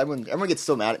Thrones, dude. Like, everyone gets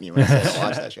so mad at me when I say I don't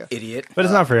watch that show. Idiot. But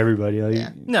it's not for everybody.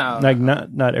 Like, no. Like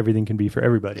not everything can be for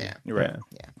everybody. Yeah. You're right.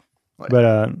 Yeah. But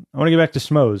I want to get back to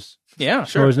Schmoes. Yeah,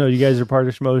 sure. Schmoes Know. You guys are part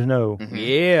of Schmoes Know.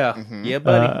 Yeah. Yeah,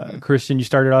 buddy. Christian, you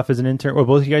started off as an intern. Well,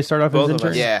 both of you guys started off as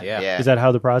interns? Yeah. Is that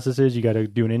how the process is? You got to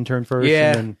do an intern first?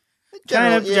 Yeah. And then...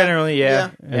 Generally,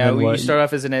 yeah. We start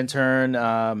off as an intern,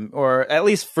 or at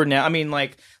least for now. I mean,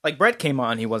 like Brett came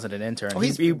on, he wasn't an intern.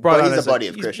 He's a buddy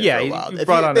of Christian for a while. He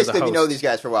brought on as a host. If you know these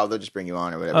guys for a while, they'll just bring you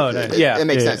on or whatever. Oh, nice. It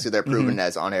makes sense because they're proven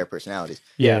as on-air personalities.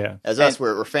 Yeah. As us,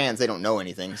 we're fans. They don't know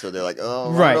anything, so they're like,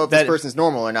 oh, I don't know if this person's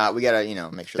normal or not. We gotta,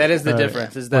 make sure. That is the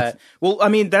difference. Is that well? I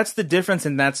mean, that's the difference,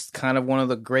 and that's kind of one of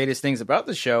the greatest things about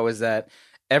the show is that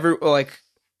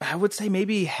I would say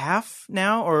maybe half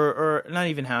now, or not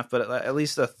even half, but at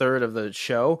least a third of the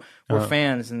show were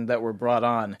fans and that were brought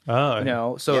on.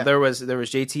 So there was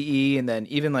JTE, and then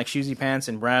even like Shoesy Pants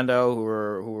and Brando, who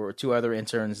were 2 other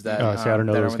interns that. I don't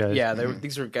know those guys. Yeah,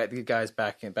 these were guys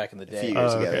back in the day. A few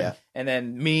years ago, yeah. And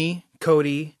then me,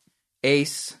 Cody,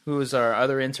 Ace, who was our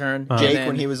other intern, Jake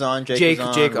when he was on, Jake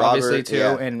Robert, obviously too,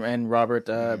 yeah. and Robert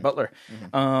Butler.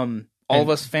 All of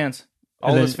us fans.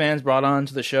 All those fans brought on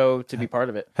to the show to be part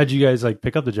of it. How'd you guys like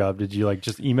pick up the job? Did you like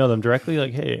just email them directly?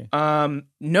 Like, hey.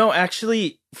 No,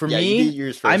 actually, for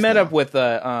me, I met up with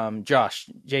Josh,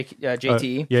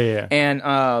 JT. Yeah. And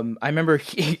I remember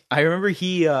he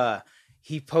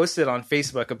posted on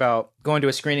Facebook about going to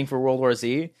a screening for World War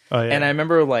Z. Oh, yeah. And I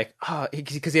remember like,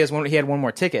 because he had one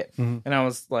more ticket, and I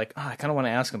was like, I kind of want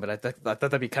to ask him, but I thought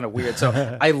that'd be kind of weird. So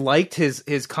I liked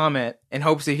his comment in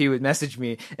hopes that he would message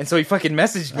me, and so he fucking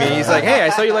messaged me. He's like, hey, I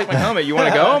saw you like my comment. You want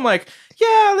to go? I'm like,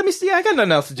 yeah, let me see. I got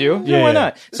nothing else to do. Yeah, why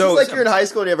not? This is like you're in high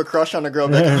school and you have a crush on a girl.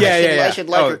 Like, I should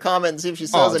like her comment and see if she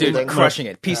says anything. Dude, crushing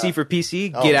it. PC for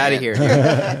PC. Get out of here.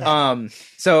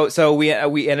 So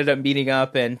we ended up meeting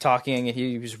up and talking, and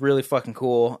he was really fucking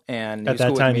cool. And at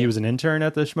that time, he was an intern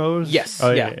at the Schmoes? Yes.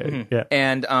 Oh, yeah.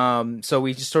 And so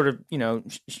we just sort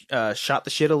of, shot the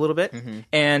shit a little bit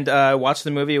and watched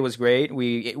the movie. It was great.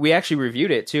 We actually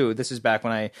reviewed it too. This is back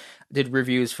when I did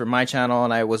reviews for my channel,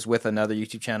 and I was with another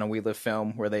YouTube channel, We Live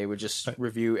Film, where they would just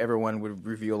everyone would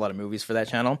review a lot of movies for that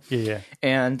channel. Yeah.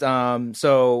 And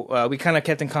so we kind of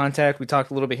kept in contact. We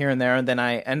talked a little bit here and there, and then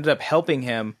I ended up helping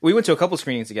him. We went to a couple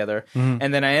screenings together,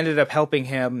 and then I ended up helping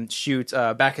him shoot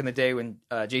back in the day when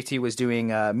JT was doing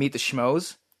Meet the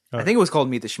Schmoes. I think it was called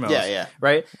Meet the Schmoes. Yeah.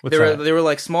 Right? There were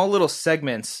like small little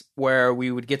segments where we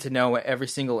would get to know every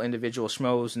single individual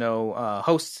Schmoes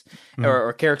host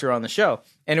or character on the show.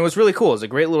 And it was really cool. It was a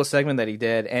great little segment that he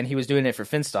did. And he was doing it for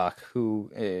Finstock,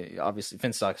 who obviously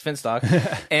Finstock's Finstock.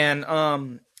 And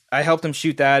I helped him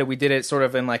shoot that. We did it sort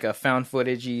of in like a found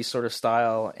footage-y sort of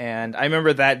style. And I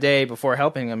remember that day before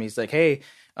helping him, he's like, hey,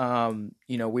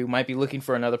 we might be looking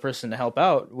for another person to help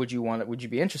out. Would you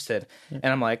be interested? And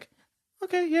I'm like,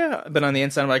 okay, yeah. But on the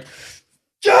inside, I'm like,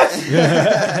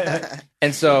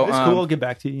 And so it's cool. I'll get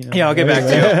back to you. Yeah, I'll get back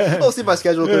to you. We'll see my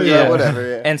schedule. Whatever.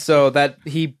 Yeah. And so that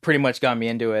he pretty much got me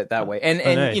into it that way. And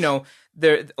nice. you know,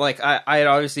 there, like I had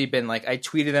obviously been like, I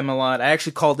tweeted them a lot. I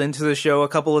actually called into the show a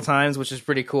couple of times, which is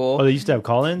pretty cool. Oh, they used to have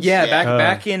call-ins? Yeah,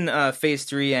 back in phase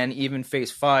 3 and even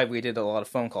phase 5, we did a lot of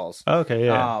phone calls. Okay,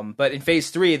 yeah. But in phase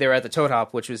 3, they were at the Toad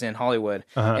Hop, which was in Hollywood.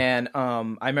 And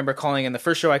I remember calling in. The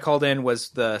first show I called in was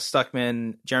the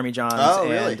Stuckman, Jeremy Johns,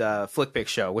 and Flickpick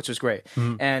show, which was great.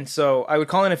 And so I would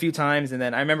call in a few times, and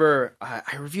then I remember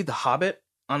I reviewed The Hobbit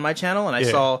on my channel, and I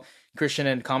saw Christian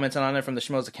and commented on it from the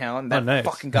Schmoes account, and that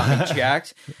fucking got me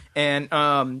jacked. And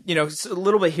you know, a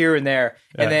little bit here and there,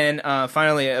 and then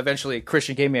finally, eventually,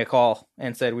 Christian gave me a call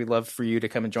and said, "We'd love for you to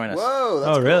come and join us." Whoa!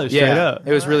 That's cool. Really? Straight up?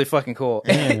 It was really fucking cool.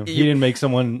 Damn, you didn't make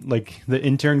someone like the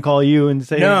intern call you and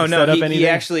say no. Set up anything? He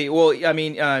actually. Well, I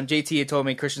mean, JT had told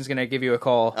me Christian's going to give you a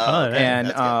call,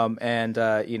 and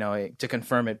you know, to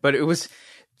confirm it. But it was.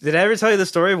 Did I ever tell you the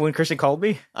story of when Christian called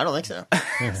me? I don't think so.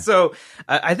 So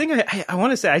I think I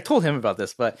want to say I told him about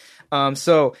this, but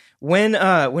so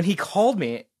when he called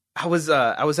me, I was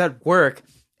at work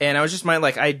and I was just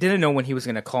I didn't know when he was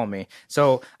gonna call me.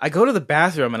 So I go to the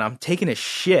bathroom and I'm taking a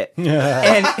shit, and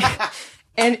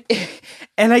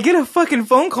I get a fucking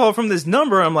phone call from this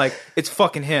number. I'm like, it's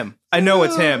fucking him. I know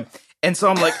it's him. And so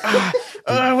I'm like,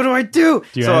 what do I do?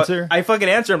 Do you answer? I fucking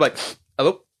answer. I'm like,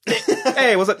 hello.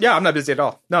 Hey, what's up? Yeah, I'm not busy at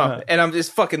all. No, and I'm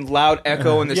just fucking loud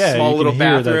echo in this small little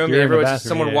bathroom.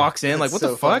 Someone walks in, like, what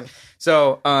the fuck?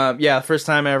 So, the first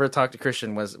time I ever talked to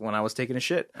Christian was when I was taking a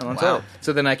shit on top.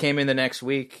 So then I came in the next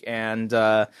week, and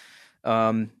the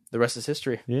rest is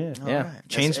history. Yeah.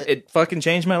 Right. It fucking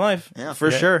changed my life. Yeah.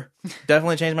 For sure.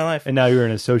 Definitely changed my life. And now you're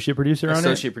an associate producer on it?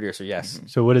 Associate producer, yes.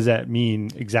 So what does that mean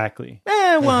exactly?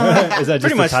 Well, is that just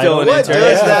pretty much title? still an intern. What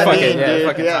does that mean, dude?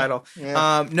 Fucking title.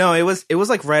 Yeah. No, it was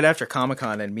like right after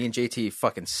Comic-Con, and me and JT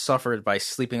fucking suffered by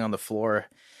sleeping on the floor.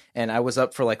 And I was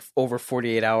up for like over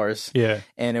 48 hours. Yeah.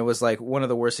 And it was like one of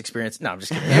the worst experiences. No, I'm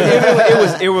just kidding.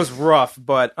 It was rough,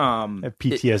 but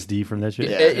PTSD from that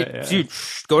shit. Dude,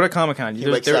 go to Comic-Con. He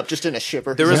wakes up just in a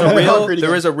shiver. There is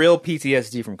a real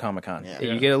PTSD from Comic-Con. Yeah.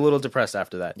 You get a little depressed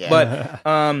after that. Yeah.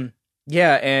 But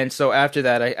and so after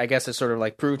that, I guess I sort of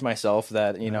like proved myself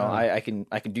that, you know, I can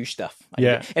do stuff.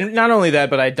 And not only that,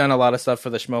 but I'd done a lot of stuff for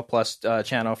the Schmo Plus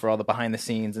channel for all the behind the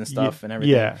scenes and stuff and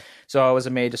everything. Yeah. So I was a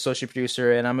made associate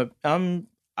producer, and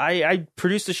I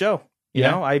produced the show. You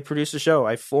know, I produce the show.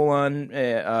 I full on.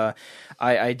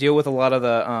 I deal with a lot of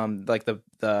the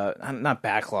the not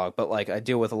backlog, but like I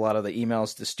deal with a lot of the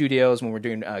emails to studios when we're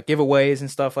doing giveaways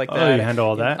and stuff like that. Oh, you handle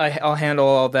all that? I'll handle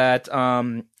all that.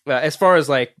 As far as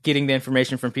like getting the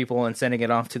information from people and sending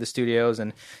it off to the studios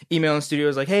and emailing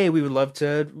studios like, hey, we would love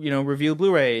to, you know, review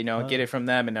Blu-ray, you know, get it from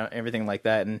them and everything like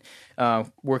that.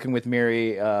 And working with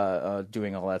Miri,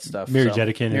 doing all that stuff. Miri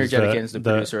Jetikin is the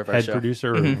producer of our head show.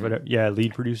 Producer or whatever. Yeah,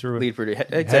 lead producer.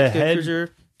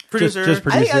 Executive producer. Just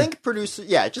producer. I think producer.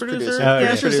 Yeah, just producer.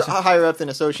 Producer's higher up than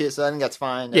associate, so I think that's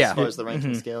fine as far as the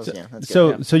ranking scales. That's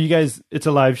good. So you guys, it's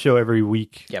a live show every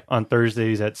week on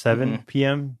Thursdays at 7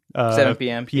 p.m. 7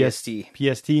 p.m. PST.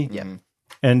 Yeah.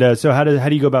 And so how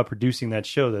do you go about producing that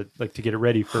show to get it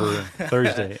ready for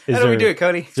Thursday? How do we do it,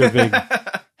 Cody? Is there a big...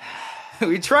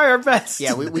 We try our best.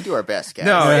 Yeah, we do our best, guys.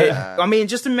 No, I mean,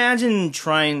 just imagine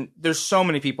trying. There's so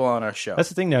many people on our show. That's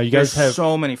the thing now. You guys have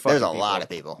so many fucking There's a lot of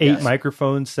people. 8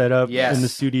 microphones set up in the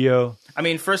studio. I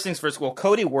mean, first things first. Well,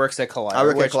 Cody works at Collider. I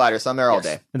work at Collider, so I'm there all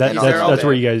day. That's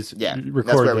where you guys record.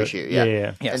 That's where we shoot.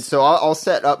 Yeah. Yes. And so I'll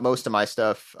set up most of my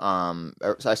stuff. So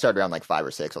I start around like 5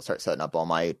 or 6. I'll start setting up all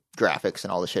my graphics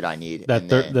and all the shit I need.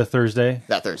 The Thursday?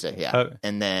 That Thursday, yeah. Oh.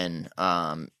 And then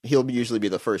he'll usually be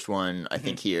the first one, I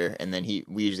think, here. And then he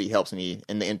usually helps me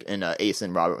and Ace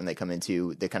and Robert when they come in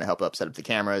too. They kind of help set up the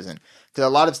cameras, and because a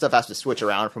lot of stuff has to switch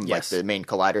around from like the main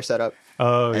Collider setup.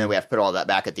 Oh, and then we have to put all that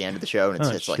back at the end of the show, and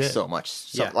it's like so much.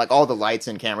 Like all the lights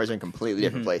and cameras are in completely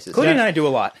different places. Cody and I do a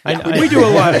lot. We do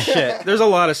a lot of shit. There's a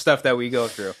lot of stuff that we go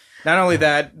through. Not only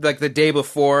that, like the day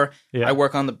before, I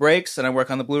work on the breaks and I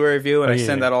work on the Blu-ray review, and I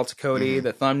send that all to Cody,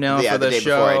 the thumbnail for the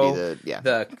show.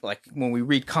 The like when we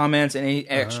read comments and any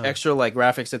extra like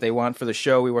graphics that they want for the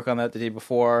show, we work on that the day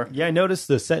before. Yeah, I noticed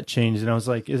the set changed, and I was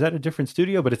like, "Is that a different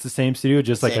studio?" But it's the same studio,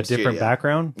 just like a different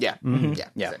background. Yeah,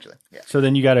 essentially. Yeah. So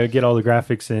then you got to get all the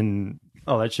graphics and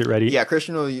all that shit ready. Yeah,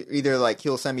 Christian will either like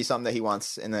he'll send me something that he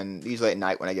wants, and then usually at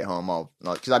night when I get home,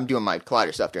 because I'm doing my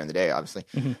Collider stuff during the day, obviously.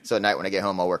 So at night when I get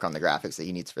home, I'll work on the graphics that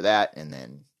he needs for that, and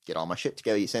then get all my shit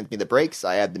together. He sends me the breaks,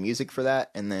 I add the music for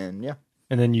that, and then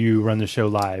and then you run the show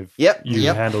live. Yep.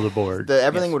 You handle the board.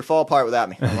 Everything would fall apart without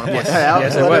me. I want to point that out.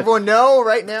 Let everyone know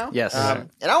right now. Yes. And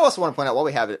I also want to point out while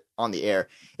we have it on the air,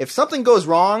 if something goes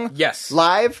wrong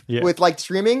live with like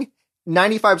streaming,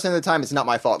 95% of the time it's not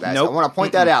my fault, guys. Nope. I want to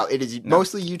point that out. It is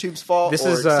mostly YouTube's fault this or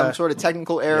is, some sort of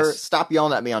technical error. Stop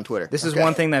yelling at me on Twitter. This is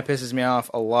one thing that pisses me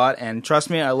off a lot, and trust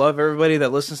me, I love everybody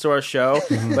that listens to our show,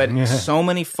 but so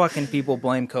many fucking people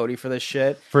blame Cody for this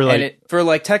shit. For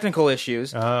like technical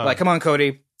issues. Like, come on,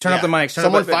 Cody. Turn up the mics.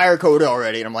 Someone fire Cody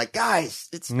already, and I'm like, guys,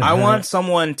 it's. I want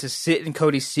someone to sit in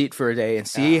Cody's seat for a day and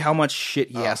see how much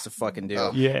shit he has to fucking do,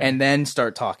 and then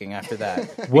start talking after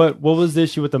that. What was the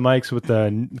issue with the mics with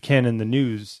the Ken and the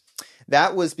news?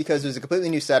 That was because it was a completely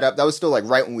new setup. That was still like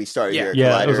right when we started here.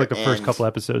 Yeah, it was like the first couple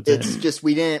episodes. It's just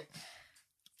we didn't.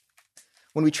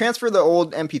 When we transferred the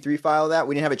old MP3 file of that,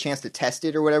 we didn't have a chance to test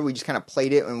it or whatever. We just kind of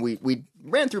played it, and we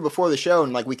ran through before the show,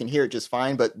 and like we can hear it just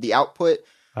fine. But the output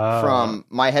from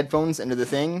my headphones into the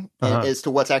thing as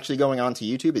to what's actually going on to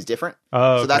YouTube is different.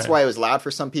 So that's why it was loud for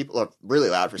some people, or really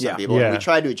loud for some people. And we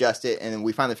tried to adjust it, and then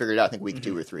we finally figured it out. I think week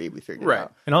 2 or 3, we figured it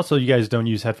out. And also, you guys don't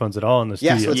use headphones at all in the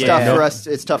studio. So it's tough for us.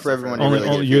 It's tough for everyone to really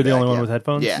get You're the only one with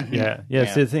headphones? Yeah.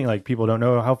 It's the thing. Like, people don't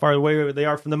know how far away they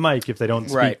are from the mic if they don't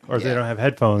speak, or if they don't have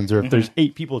headphones, or if there's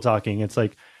 8 people talking. It's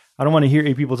like, I don't want to hear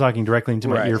 8 people talking directly into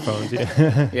my earphones.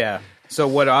 Yeah. So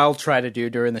what I'll try to do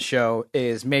during the show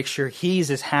is make sure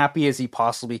he's as happy as he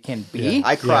possibly can be. Yeah.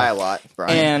 I cry a lot,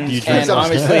 Brian. And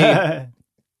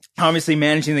obviously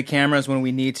managing the cameras when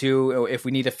we need to, if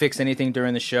we need to fix anything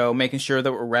during the show, making sure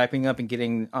that we're wrapping up and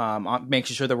getting,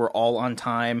 making sure that we're all on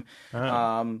time.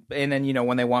 And then,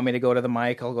 when they want me to go to the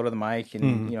mic, I'll go to the mic,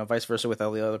 and, vice versa with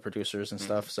all the other producers and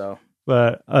stuff. So.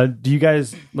 But do you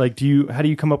guys how do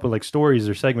you come up with like stories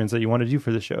or segments that you want to do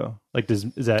for the show? Like, is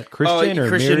that Christian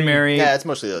or Mary? Yeah, it's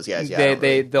mostly those guys. Yeah,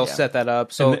 they'll set that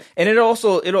up. So and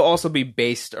it'll also be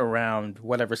based around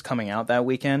whatever's coming out that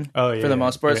weekend. For the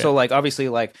most part. So like obviously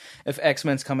like if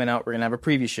X-Men's coming out, we're gonna have a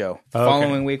preview show.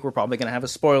 Following week, we're probably gonna have a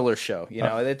spoiler show.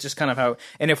 It's just kind of how.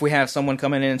 And if we have someone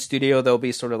coming in studio, they'll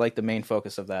be sort of like the main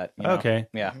focus of that. Okay.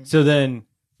 Yeah. So then.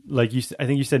 Like I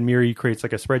think you said, Miri creates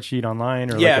like a spreadsheet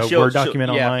online or like a Word document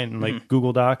online and like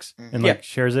Google Docs and like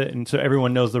shares it, and so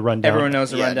everyone knows the rundown. Everyone knows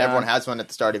the rundown. Everyone has one at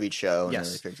the start of each show. And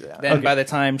yes. Figures it out. Then by the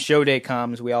time show day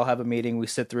comes, we all have a meeting. We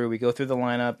sit through. We go through the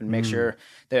lineup and make sure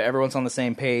that everyone's on the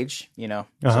same page. So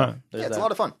it's a lot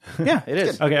of fun. Yeah, it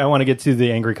is. Okay, I want to get to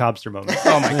the angry cobster moment.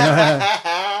 Oh my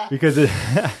god! Because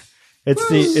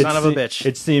son of a bitch.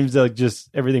 It seems like just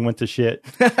everything went to shit.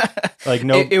 Like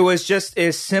it was just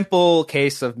a simple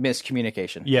case of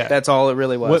miscommunication. Yeah, that's all it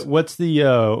really was. What's the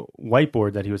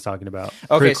whiteboard that he was talking about?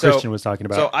 Okay, Christian was talking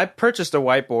about. So I purchased a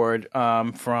whiteboard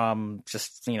from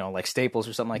just like Staples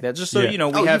or something like that. Just so we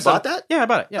have. You bought that? Yeah, I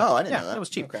bought it. Yeah. Oh, I didn't know that. It was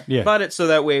cheap. Okay. Yeah. Bought it so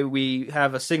that way we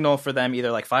have a signal for them,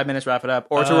 either like 5 minutes, wrap it up,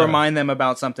 or to remind them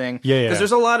about something. Yeah. Because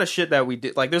there's a lot of shit that we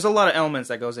did. Like there's a lot of elements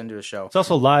that goes into a show. It's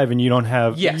also live, and you don't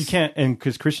have. Yes. You can't, and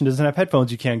because Christian doesn't have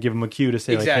headphones, you can't give him a cue to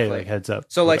say like, "Hey, like heads up."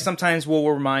 So like sometimes we'll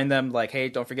remind them like, "Hey,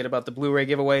 don't forget about the Blu-ray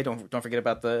giveaway. Don't forget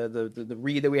about the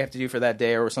read that we have to do for that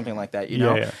day or something like that."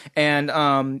 Yeah.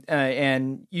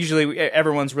 And usually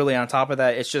everyone's really on top of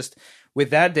that. It's just.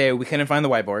 With that day, we couldn't find the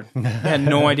whiteboard. Had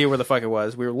no idea where the fuck it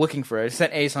was. We were looking for it. I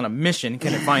sent Ace on a mission,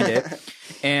 couldn't find it.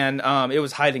 And it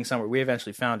was hiding somewhere. We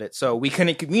eventually found it. So we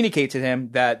couldn't communicate to him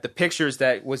that the pictures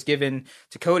that was given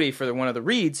to Cody for one of the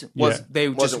reads wasn't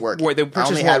working. I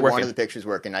only had one of the pictures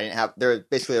working. I didn't have there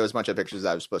was a bunch of pictures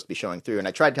that I was supposed to be showing through, and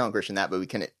I tried telling Christian that, but we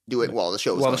couldn't do it while the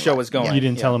show was going. You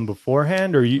didn't tell him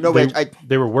beforehand, or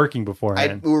they were working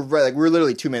beforehand. We were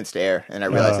literally 2 minutes to air, and I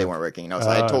realized they weren't working. So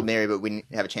I told Mary, but we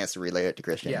didn't have a chance to relay it to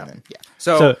Christian. Yeah. And then,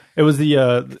 So it was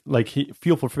the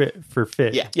Fuel for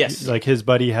Fit. Yeah. Yes. Like his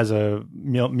buddy has a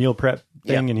meal prep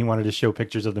thing, and he wanted to show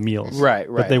pictures of the meals. Right.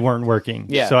 But they weren't working.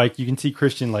 Yeah. So you can see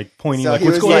Christian like pointing so like,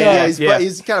 what's going on?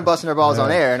 He's kind of busting our balls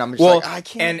on air, and I'm just like, I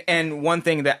can't. And one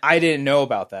thing that I didn't know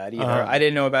about that either. I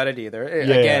didn't know about it either.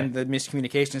 Again, the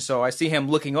miscommunication. So I see him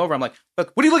looking over. I'm like,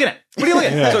 but what are you looking at? What are you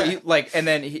looking at? So and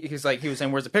then he was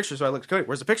saying, where's the pictures? So I looked at Cody,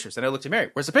 where's the pictures? And I looked at Mary,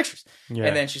 where's the pictures? Yeah.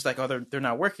 And then she's like, oh, they're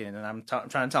not working. And I'm trying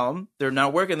to tell them they're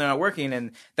not working.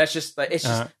 And that's just it's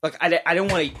just like I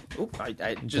didn't want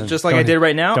to just like I did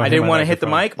right now. I didn't want to hit the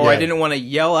mic, or I didn't want to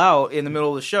yell out in the middle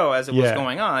of the show as it was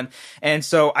going on. And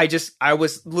so I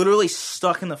was literally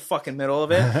stuck in the fucking middle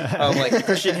of it. Of like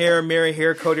Christian here, Mary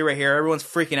here, Cody right here. Everyone's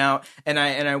freaking out, and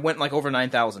I went like over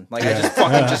 9,000. Like I just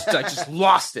fucking I just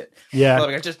lost it. Yeah.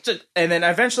 Like and then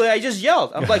eventually I just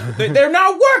yelled. I'm like, they're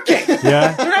not working.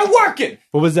 Yeah. They're not working.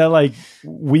 But was that like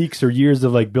weeks or years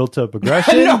of like built up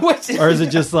aggression? No, or is it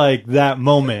just like that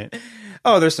moment?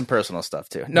 Oh, there's some personal stuff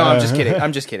too. No, I'm just kidding.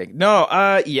 I'm just kidding. No,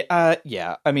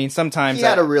 yeah. I mean, sometimes he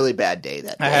had a really bad day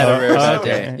that day. I had a very bad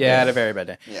day. Yeah, I had a very bad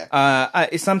day.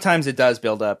 Yeah. Sometimes it does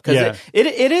build up because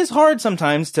it is hard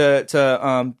sometimes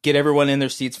to get everyone in their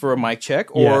seats for a mic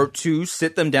check or to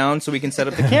sit them down so we can set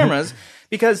up the cameras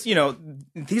because, you know,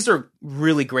 these are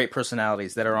really great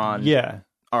personalities that are on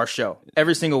our show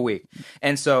every single week.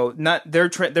 And so their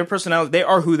personality, they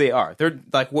are who they are. They're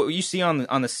like what you see on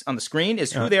the screen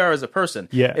is who they are as a person.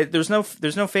 Yeah. There's no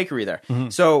fakery there. Mm-hmm.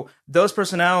 So those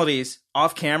personalities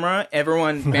off camera,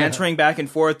 everyone bantering back and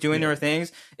forth, doing their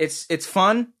things. It's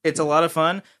fun. It's a lot of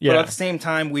fun. But at the same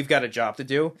time, we've got a job to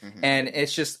do. Mm-hmm. And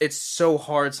it's so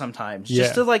hard sometimes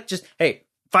just to hey,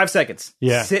 5 seconds.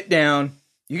 Yeah. Sit down.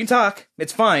 You can talk.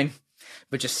 It's fine.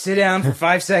 But just sit down for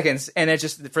 5 seconds, and it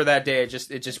just for that day, it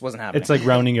just wasn't happening. It's like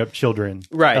rounding up children,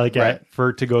 right?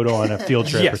 To go on a field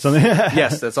trip or something.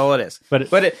 Yes, that's all it is. But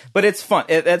it's fun.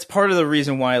 That's part of the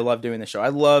reason why I love doing the show. I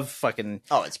love fucking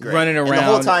it's great. Running around. And the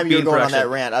whole time you were going on that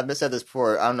rant, I've said this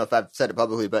before. I don't know if I've said it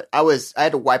publicly, but I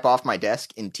had to wipe off my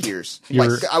desk in tears.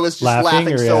 I was just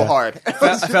laughing so hard.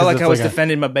 I felt like I was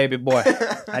defending my baby boy.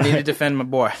 I need to defend my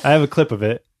boy. I have a clip of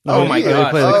it. Oh my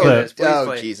God!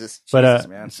 Oh Jesus! But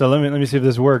man. So let me see if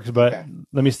this works. But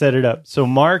let me set it up. So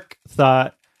Mark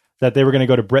thought that they were going to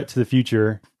go to Brett to the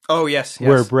Future. Oh yes.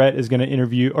 Where Brett is going to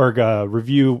interview or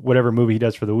review whatever movie he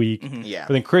does for the week. Mm-hmm. Yeah.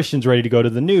 But then Christian's ready to go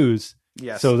to the news.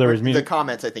 Yes. So there was the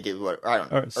comments. I think it was I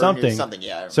don't know something.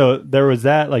 Yeah. So there was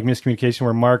that like miscommunication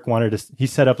where Mark wanted to. He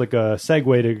set up like a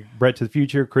segue to Brett to the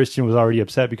Future. Christian was already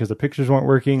upset because the pictures weren't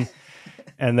working,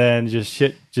 and then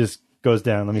shit goes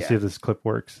down. Let me see if this clip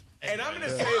works. And I'm going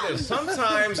to say this.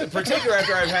 Sometimes, particularly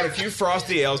after I've had a few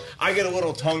frosty ales, I get a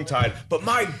little tongue-tied. But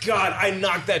my God, I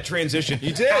knocked that transition.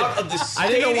 You did? Out of the stadium.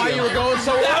 I didn't know why you were going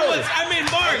so low. Mark,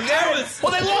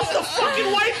 well, they lost the fucking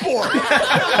whiteboard.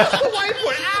 The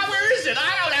whiteboard. Where is it?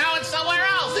 I don't know. It's somewhere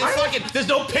else. There's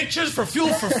no pictures for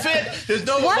Fuel for Fit. There's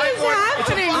no what whiteboard. What is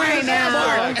happening right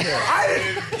now?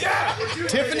 I didn't,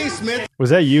 Tiffany Smith.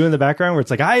 Was that you in the background where it's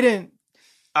like, I didn't?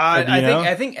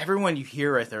 I think everyone you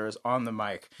hear right there is on the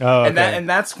mic. Oh, okay. And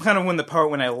that's kind of when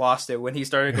I lost it, when he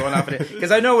started going off it,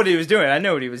 because I know what he was doing. I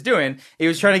know what he was doing. He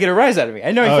was trying to get a rise out of me.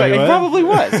 I know he probably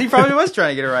was. He probably was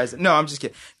trying to get a rise. No, I'm just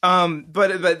kidding.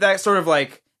 But that sort of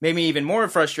like made me even more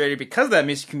frustrated because of that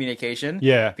miscommunication.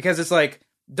 Yeah. Because it's like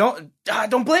don't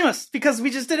blame us because we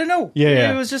just didn't know.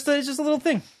 Yeah. It was just a little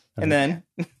thing. And then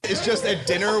it's just at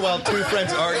dinner while two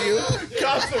friends argue.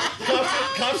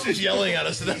 Cops just yelling at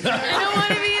us. I don't want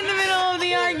to be in the middle of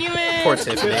the argument. Poor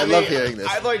Tiffany. I love hearing this.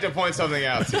 I'd like to point something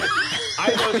out to you. I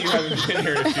know that you haven't been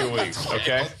here in a few weeks,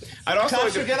 okay? I'd also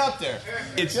like to get up there.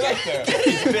 It's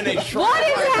been a what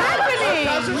is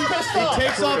happening? He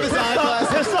takes off his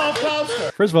eyeglasses. Pissed off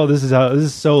Copster. First of all, this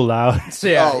is so loud. So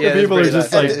yeah, people are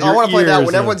just like. I want to point out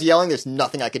when everyone's yelling, there's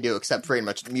nothing I could do except pretty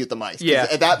much mute the mic. Yeah.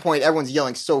 At that point, everyone's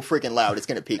yelling so freaking loud, it's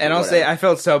gonna peak. And I'll say, I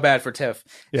felt so bad for Tiff.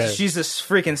 Yeah. She's the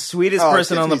freaking sweetest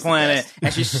person on the planet,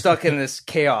 and she's stuck in this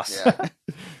chaos. Yeah.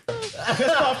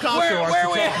 Pissed off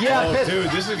Copster. Yeah,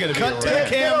 dude, this is gonna be cut to the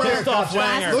camera. Pissed off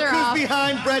Wanger. Look who's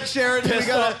behind Brett Sheridan. We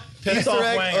got Pissed off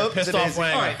Wanger. Pissed off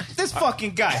Wanger. All right, this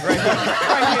fucking guy right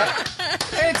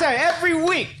here. Anytime, every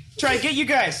week. Try to get you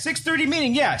guys 6:30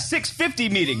 meeting, 6:50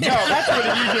 meeting. No, that's what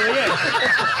it usually is.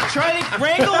 Trying to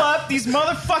wrangle up these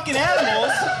motherfucking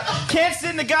animals. Can't sit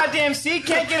in the goddamn seat.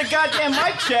 Can't get a goddamn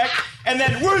mic check. And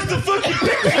then where's the fucking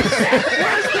pictures?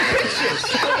 Where's the pictures?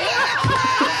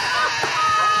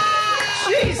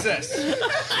 Jesus.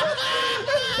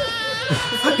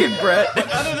 Fucking Brett.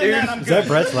 Other than that, I'm good. Is that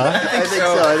Brett's laugh? I think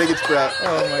so. I think it's Brett.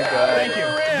 Oh my God. Thank you.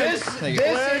 This is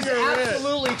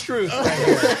absolutely truth. Right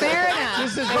here. Fair enough.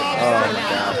 This is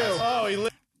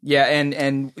Yeah,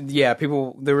 and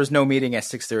people. There was no meeting at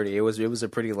 6:30. It was a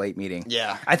pretty late meeting.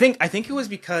 Yeah, I think it was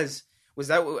because was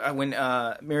that when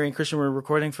Mary and Christian were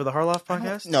recording for the Harloff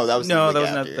podcast? No, that was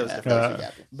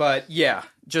after. But yeah,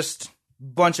 just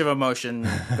bunch of emotion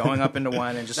going up into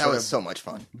one and just that was so much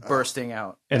fun bursting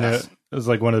out. And it was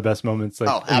like one of the best moments in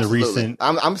the recent.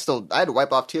 I'm still. I had to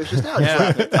wipe off tears just now.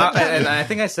 Yeah, and I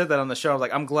think I said that on the show. I was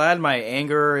like, I'm glad my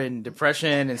anger and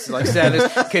depression and like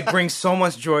sadness could bring so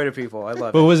much joy to people. I love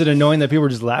it. But was it annoying that people were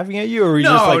just laughing at you, or were you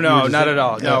just like, no, not at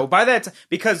all. No, by that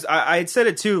because I had said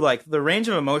it too. Like the range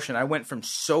of emotion, I went from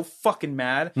so fucking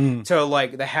mad to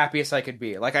like the happiest I could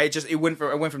be. Like I went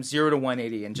from 0 to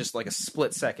 180 in just like a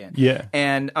split second. Yeah,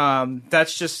 and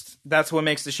that's what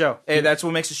makes the show. That's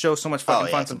what makes the show so much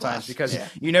fucking fun sometimes. because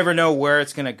you never know where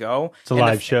it's going to go. It's a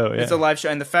live show. Yeah. It's a live show.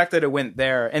 And the fact that it went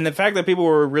there and the fact that people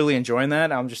were really enjoying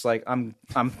that, I'm just like, I'm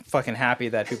fucking happy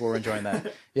that people were enjoying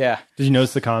that. Yeah. Did you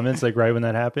notice the comments like right when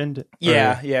that happened?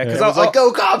 Yeah. Because I was like,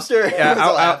 go Cobster. Yeah,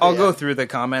 I'll go through the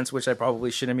comments, which I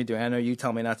probably shouldn't be doing. I know you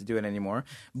tell me not to do it anymore,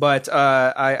 but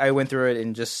I went through it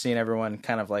and just seeing everyone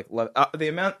kind of like love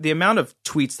the amount of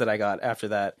tweets that I got after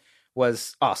that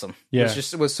was awesome. Yeah,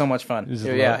 it was so much fun.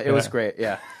 It was great.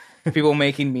 Yeah, people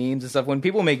making memes and stuff. When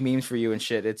people make memes for you and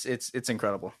shit, it's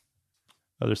incredible.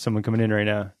 Oh, there's someone coming in right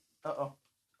now.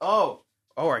 Oh,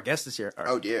 our guest is here.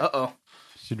 Oh dear.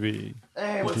 Should we?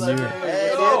 Hey, what's continue? up?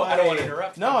 Hey, I don't want to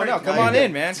interrupt. No, come on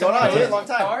in, man. What's going on? It's been a long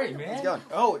time. How are you, man? How's it going?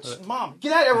 Oh, Mom,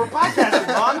 get out of here. We're podcasting,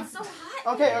 Mom. So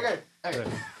hot.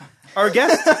 Okay. Our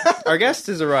guest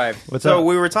has arrived. What's so up?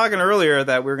 we were talking earlier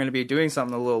that we were going to be doing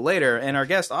something a little later, and our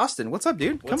guest Austin, what's up,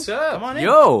 dude? What's up? Come on in.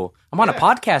 Yo, I'm on a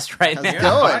podcast right How's it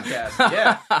now. going? Podcast.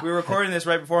 Yeah, we were recording this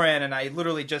right beforehand, and I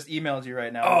literally just emailed you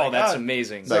right now. Oh, Like, that's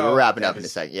amazing. So we're wrapping up in a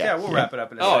second. Yeah, we'll wrap it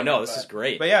up in a Oh second. no, this is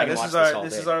great. But yeah, I can this watch is our all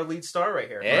this day. is our lead star right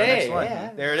here. for our Hey, next one.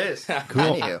 yeah. There it is. Cool.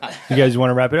 Anywho. You guys want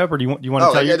to wrap it up, or do you want to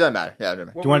Oh, tell it your? doesn't matter. Yeah, it doesn't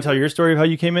matter. Do you want to tell your story of how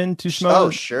you came into Schmo? Oh,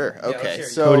 sure. let's Okay. hear it.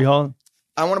 So Cody Hall.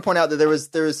 I want to point out that there was.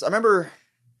 I remember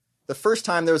the first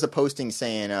time there was a posting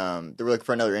saying they were looking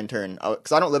for another intern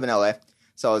because I don't live in LA,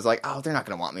 so I was like, oh, they're not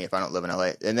going to want me if I don't live in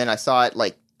LA. And then I saw it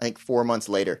like I think 4 months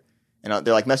later, and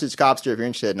they're like, message Cobster if you're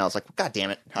interested. And I was like, God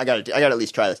damn it, I got to at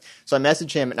least try this. So I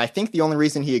messaged him, and I think the only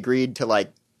reason he agreed to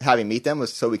like having meet them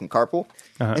was so we can carpool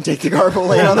and take the carpool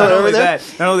lane on the way Not over only there.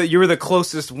 that, not only that, you were the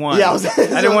closest one. Yeah, I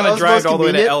didn't want I to was drive most all the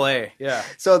way to convenient. LA. Yeah.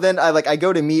 So then I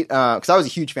go to meet because I was a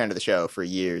huge fan of the show for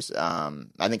years.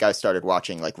 I think I started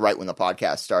watching like right when the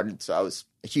podcast started, so I was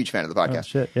a huge fan of the podcast. Oh,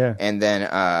 shit, yeah. And then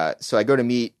so I go to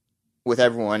meet with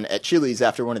everyone at Chili's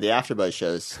after one of the AfterBuzz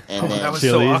shows, and then That was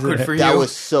Chili's. so awkward for you. that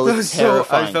was so That was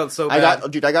terrifying. I felt so bad.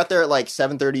 I got there at like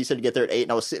 7:30. You said to get there at 8,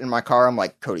 and I was sitting in my car. I'm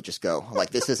like, Cody, just go. I'm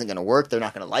like, this isn't going to work. They're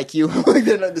not going to like you. Like,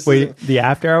 this Wait, isn't- the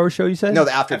after hours show you said? no,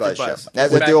 the AfterBuzz show. AfterBuzz.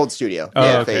 That's at the old studio. Oh,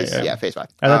 yeah, okay, Phase, yeah. Phase 5.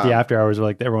 I thought the after hours were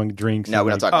like everyone drinks. No, and,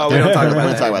 we're like, not talking Oh, about we that. don't talk We're about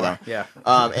not that talking anymore. about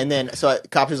that. Yeah. And then so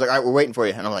Copter's like, all right, we're waiting for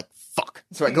you, and I'm like, fuck.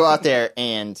 So I go out there,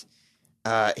 and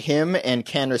him and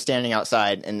Ken are standing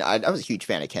outside, and I was a huge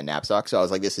fan of Ken Knapsack, so I was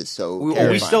like, this is so We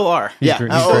terrifying. still are. Yeah, He's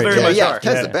oh, great. very yeah, much yeah, are.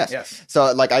 Ken's Yeah. the best. Yes.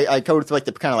 So like I go to like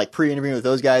the kind of like pre-interview with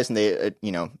those guys, and they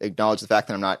acknowledge the fact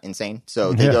that I'm not insane.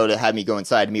 So they Yeah. go to have me go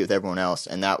inside to meet with everyone else,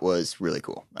 and that was really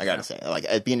cool. I gotta say, like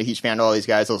being a huge fan of all these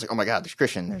guys, I was like, oh my god, there's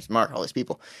Christian, there's Mark, all these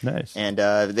people. Nice. And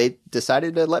they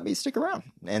decided to let me stick around.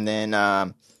 And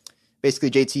then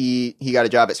basically JT, he got a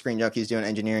job at Screen Junkies doing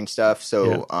engineering stuff.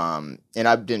 So and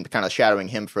I've been kind of shadowing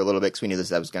him for a little bit because we knew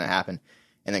that was going to happen.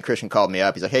 And then Christian called me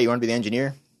up. He's like, hey, you want to be the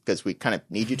engineer? Because we kind of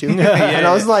need you to. And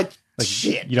I was like,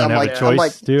 shit. you don't I'm have a like,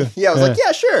 choice, do you? Yeah, I was like,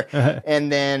 yeah, sure.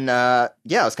 And then I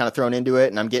was kind of thrown into it,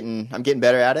 and I'm getting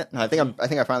better at it. And I think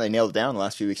I finally nailed it down the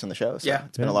last few weeks on the show. So Yeah.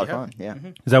 it's been a lot of fun. Yeah.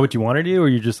 Is that what you want to do, or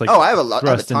you're just like? Oh, I have a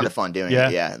thrust ton into- of fun doing Yeah?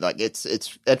 it. Yeah, like it's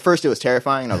at first it was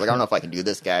terrifying, and I was like, I don't know if I can do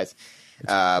this, guys.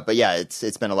 But yeah,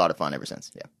 it's been a lot of fun ever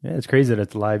since. Yeah. Yeah, it's crazy that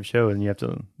it's a live show and you have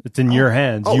to. It's in your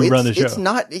hands. Oh, you it's, run the show. It's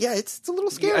not. Yeah, it's a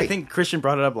little scary. I think Christian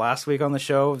brought it up last week on the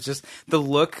show. It's just the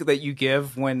look that you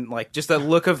give when, like, just that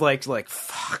look of like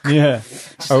fuck. Yeah.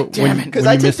 Or when you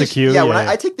I take miss a this, cue. yeah, when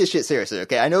I take this shit seriously.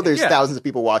 Okay, I know there's Yeah. thousands of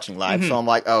people watching live, so I'm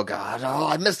like, oh god,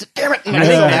 I missed it. Damn it! And I I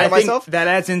think, get I mad at think myself. that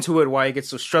adds into it why it gets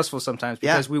so stressful sometimes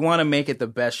because we want to make it the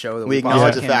best show that We we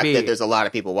acknowledge the possibly fact can be. that there's a lot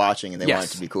of people watching, and they want it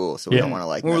to be cool, so we Yeah. don't want to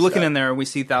like. When we're mess it looking up. in there and we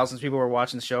see thousands of people who are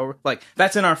watching the show, like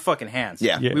that's in our fucking hands.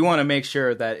 Yeah. Yeah. We want to make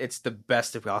sure that it's the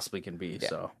best it possibly can be.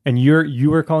 So And you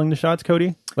were calling the shots,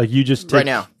 Cody? Like you just take, Right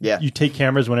now, yeah. You take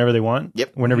cameras whenever they want.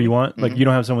 Yep. Whenever you want. Like you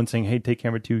don't have someone saying, "Hey, take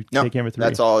camera 2, No, take camera 3."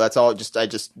 that's all. I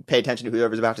just pay attention to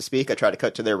whoever's about to speak. I try to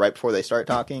cut to there right before they start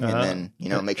talking, and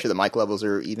then make sure the mic levels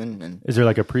are even. And Is there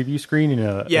like a preview screen?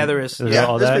 Yeah, there is. There's Yeah,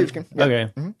 all there's a that? preview screen. Yeah.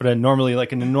 Okay. But normally,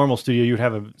 like in a normal studio, you'd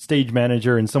have a stage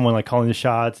manager and someone like calling the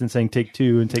shots and saying take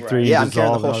 2 and take 3. yeah, and I'm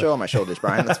carrying the dissolve whole and all show on my shoulders,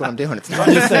 Brian. That's what I'm doing. It's not.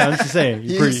 that. I'm just saying.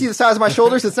 You see the size of my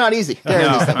shoulders? It's not easy.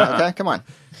 Carrying these things, okay, come on.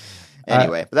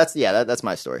 Anyway, but that's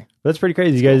my story. That's pretty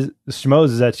crazy. You guys, Schmoes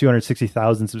is at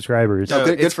 260,000 subscribers. No,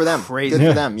 good it's for them. crazy. Good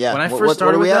for them. Yeah. When I What- first what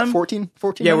started are we with at? them- 14?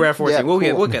 yeah, we're at 14. Yeah, we'll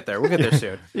cool. get there. We'll get there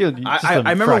soon. Just I a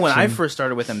remember when I fraction. first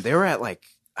started with them, they were at like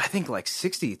I think like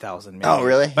 60,000. Maybe. Oh,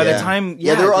 really? By Yeah. the time,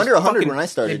 Yeah, they were just under 100 fucking- when I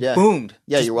started, they yeah. boomed.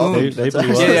 Yeah, Just you're welcome. boomed. They That's-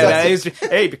 blew up. Yeah, it was,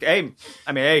 hey,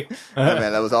 I mean, hey, Oh,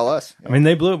 man, that was all us. I mean,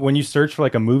 they blew up when you search for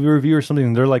like a movie review or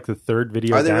something. They're like the third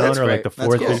video Are they really? down, That's or like great. the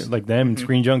fourth, That's cool. video, like them and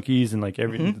Screen Junkies and like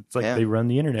everything. It's like Yeah. they run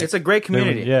the internet. it's a great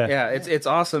community. Yeah. It's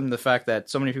awesome the fact that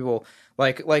so many people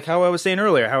like how I was saying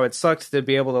earlier, how it sucked to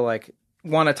be able to like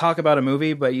want to talk about a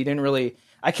movie, but you didn't really.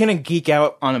 I couldn't geek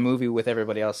out on a movie with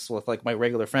everybody else, with like my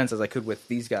regular friends, as I could with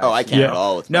these guys. Oh, I can't Yeah. at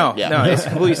all. With No, yeah. no, it's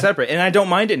completely separate, and I don't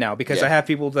mind it now because Yeah. I have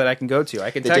people that I can go to. I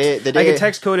can The text. day- I can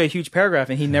text Coda a huge paragraph,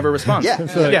 and he never responds. Yeah.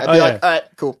 So, I'd be oh, like, yeah. all right,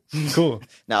 cool. Cool.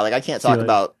 No, like I can't See you talk later.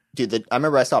 about. Dude, I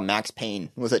remember I saw Max Payne.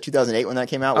 Was that 2008 when that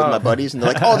came out with my buddies? And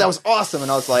they're like, "Oh, that was awesome!" And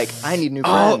I was like, "I need new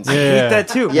friends." I Yeah. hate that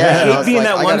too. Yeah, I and I hate was being like,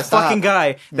 that I one gotta stop. fucking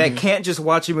guy that can't just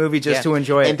watch a movie just Yeah. to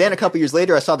enjoy it. And then a couple years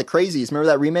later, I saw The Crazies. Remember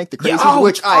that remake, The Crazies, Yeah. Oh,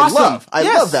 which I awesome. love. I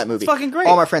Yes, love that movie. it's fucking great.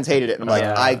 All my friends hated it. And I'm like,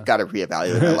 Yeah. I got to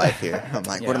reevaluate my life here. I'm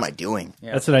like, what am I doing?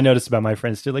 Yeah. That's what I noticed about my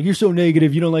friends too. Like, you're so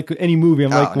negative. You don't like any movie.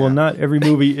 I'm like, well, no. not every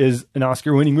movie is an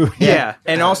Oscar-winning movie. Yeah,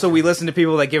 and also we listen to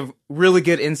people that give really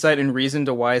good insight and reason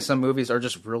to why some movies are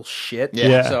just real shit.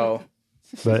 Yeah. So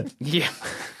But yeah,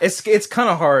 it's kind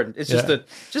of hard. It's just Yeah.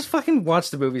 just fucking watch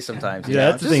the movie sometimes. you Yeah,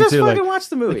 know? that's the just, thing, just too, fucking like- watch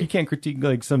the like, movie. you can't critique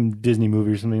like some Disney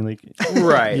movie or something like.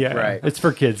 Right, Yeah, right. It's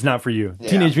for kids, not for you.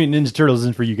 Teenage Mutant Ninja Turtles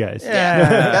isn't for you guys.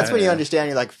 Yeah. That's when you understand.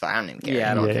 You're like, I don't even care.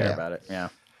 Yeah, I don't Yeah. care about it.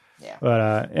 Yeah,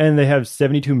 But and they have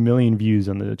 72 million views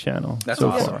on the channel That's so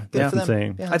awesome. far. Yeah. That's for them.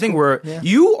 insane. Yeah. I think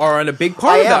you are on a big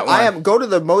part I of that am. one. I am. Go to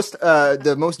the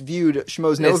most viewed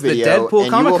Schmoes Know It's the video, Deadpool and you will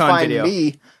Comic-Con find video.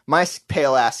 me, my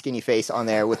pale ass skinny face on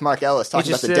there with Mark Ellis talking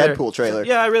about just the sit there. Deadpool trailer.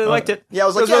 Yeah, I really liked it. Yeah, I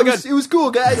was like, really it was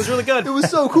cool, guys. It was really good. It was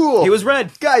so cool. He was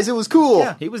red. guys. It was cool.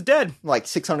 Yeah, he was dead. Like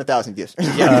 600,000 views.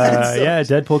 Yeah,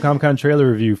 Deadpool Comic Con trailer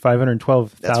review,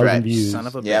 512,000 That's right. views. Son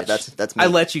of a bitch. Yeah, that's me. I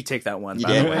let you take that one. You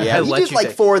by did. the way. Yeah, I you let did you like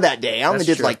take 4 that day. I only That's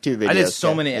did true. like 2 videos. I did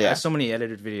so many. Yeah. So many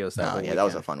edited videos that Oh, whole yeah, that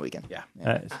was a weekend. fun weekend. Yeah.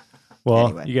 Nice. Well,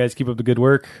 Anyway. you guys keep up the good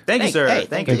work. Thank you, Hey, sir. hey,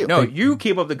 thank thank you. you. No, you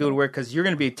keep up the good work because you're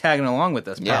going to be tagging along with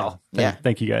us, Yeah. pal. Yeah.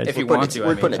 Thank you guys. If you We're want putting to, a-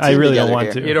 we're I mean. putting a I team really don't together want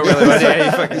here. to. You don't really want to.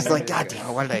 You fucking- He's like, God damn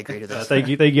it, why did I agree to this? Thank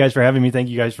you guys for having me. Thank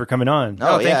you guys for coming on.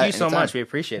 Oh, thank yeah, you so anytime. much. We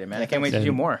appreciate it, man. I can't wait to thanks.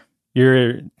 do more.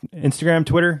 Your Instagram,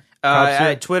 Twitter,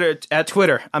 At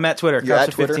Twitter. I'm at Twitter. You're at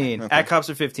Copster15. Twitter? Okay. At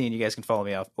Copster15. You guys can follow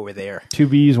me over there. 2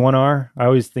 B's, 1 R. I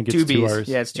always think it's 2 2 B's. R's.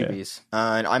 Yeah, it's 2 B's.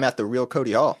 And I'm at the real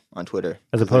Cody Hall on Twitter.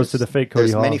 As opposed to the fake Cody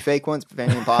There's Hall. many fake ones,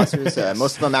 many imposters.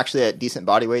 Most of them actually at decent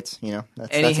body weights. You know,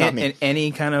 that's not me.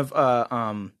 Any kind of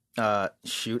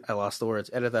shoot, I lost the words.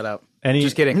 Edit that out. Any-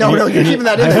 Just kidding. No, you're keeping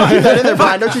that in there. Keep that in there,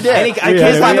 Brian. Don't you dare. I Yeah, can't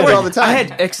yeah, find the yeah. word. all the time. I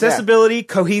had accessibility,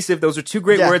 cohesive. Those are 2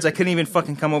 great Yeah. words. I couldn't even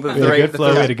fucking come up with We the had a right. good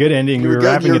flow. We had a good ending. You We were were good.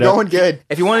 wrapping You were it up. going good.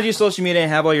 If you want to do social media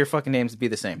and have all your fucking names be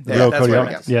the same, Real that's Cody where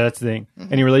Hall. it goes. Yeah, that's the thing.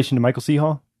 Any relation to Michael C.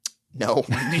 Hall? No.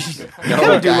 You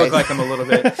kind of do guys. look like him a little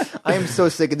bit. I am so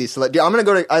sick of these celebrities. I'm gonna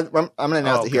go to. I'm gonna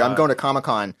announce Oh, it here. I'm God. going to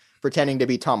Comic-Con pretending to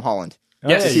be Tom Holland.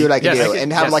 Yes. To see what I can Yes. do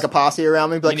and have Yes. like a posse around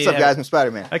me. Be like, You what's up, need to guys? have- I'm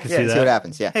Spider-Man. I can Yeah. see See that. what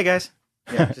happens. Yeah. Hey guys.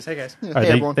 Yeah, just hey guys. All right, Hey, thank,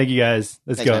 everyone. thank you guys.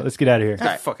 Let's Thanks, go. man. Let's get out of here.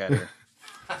 Get the fuck out of here.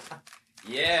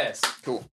 Yes. Cool.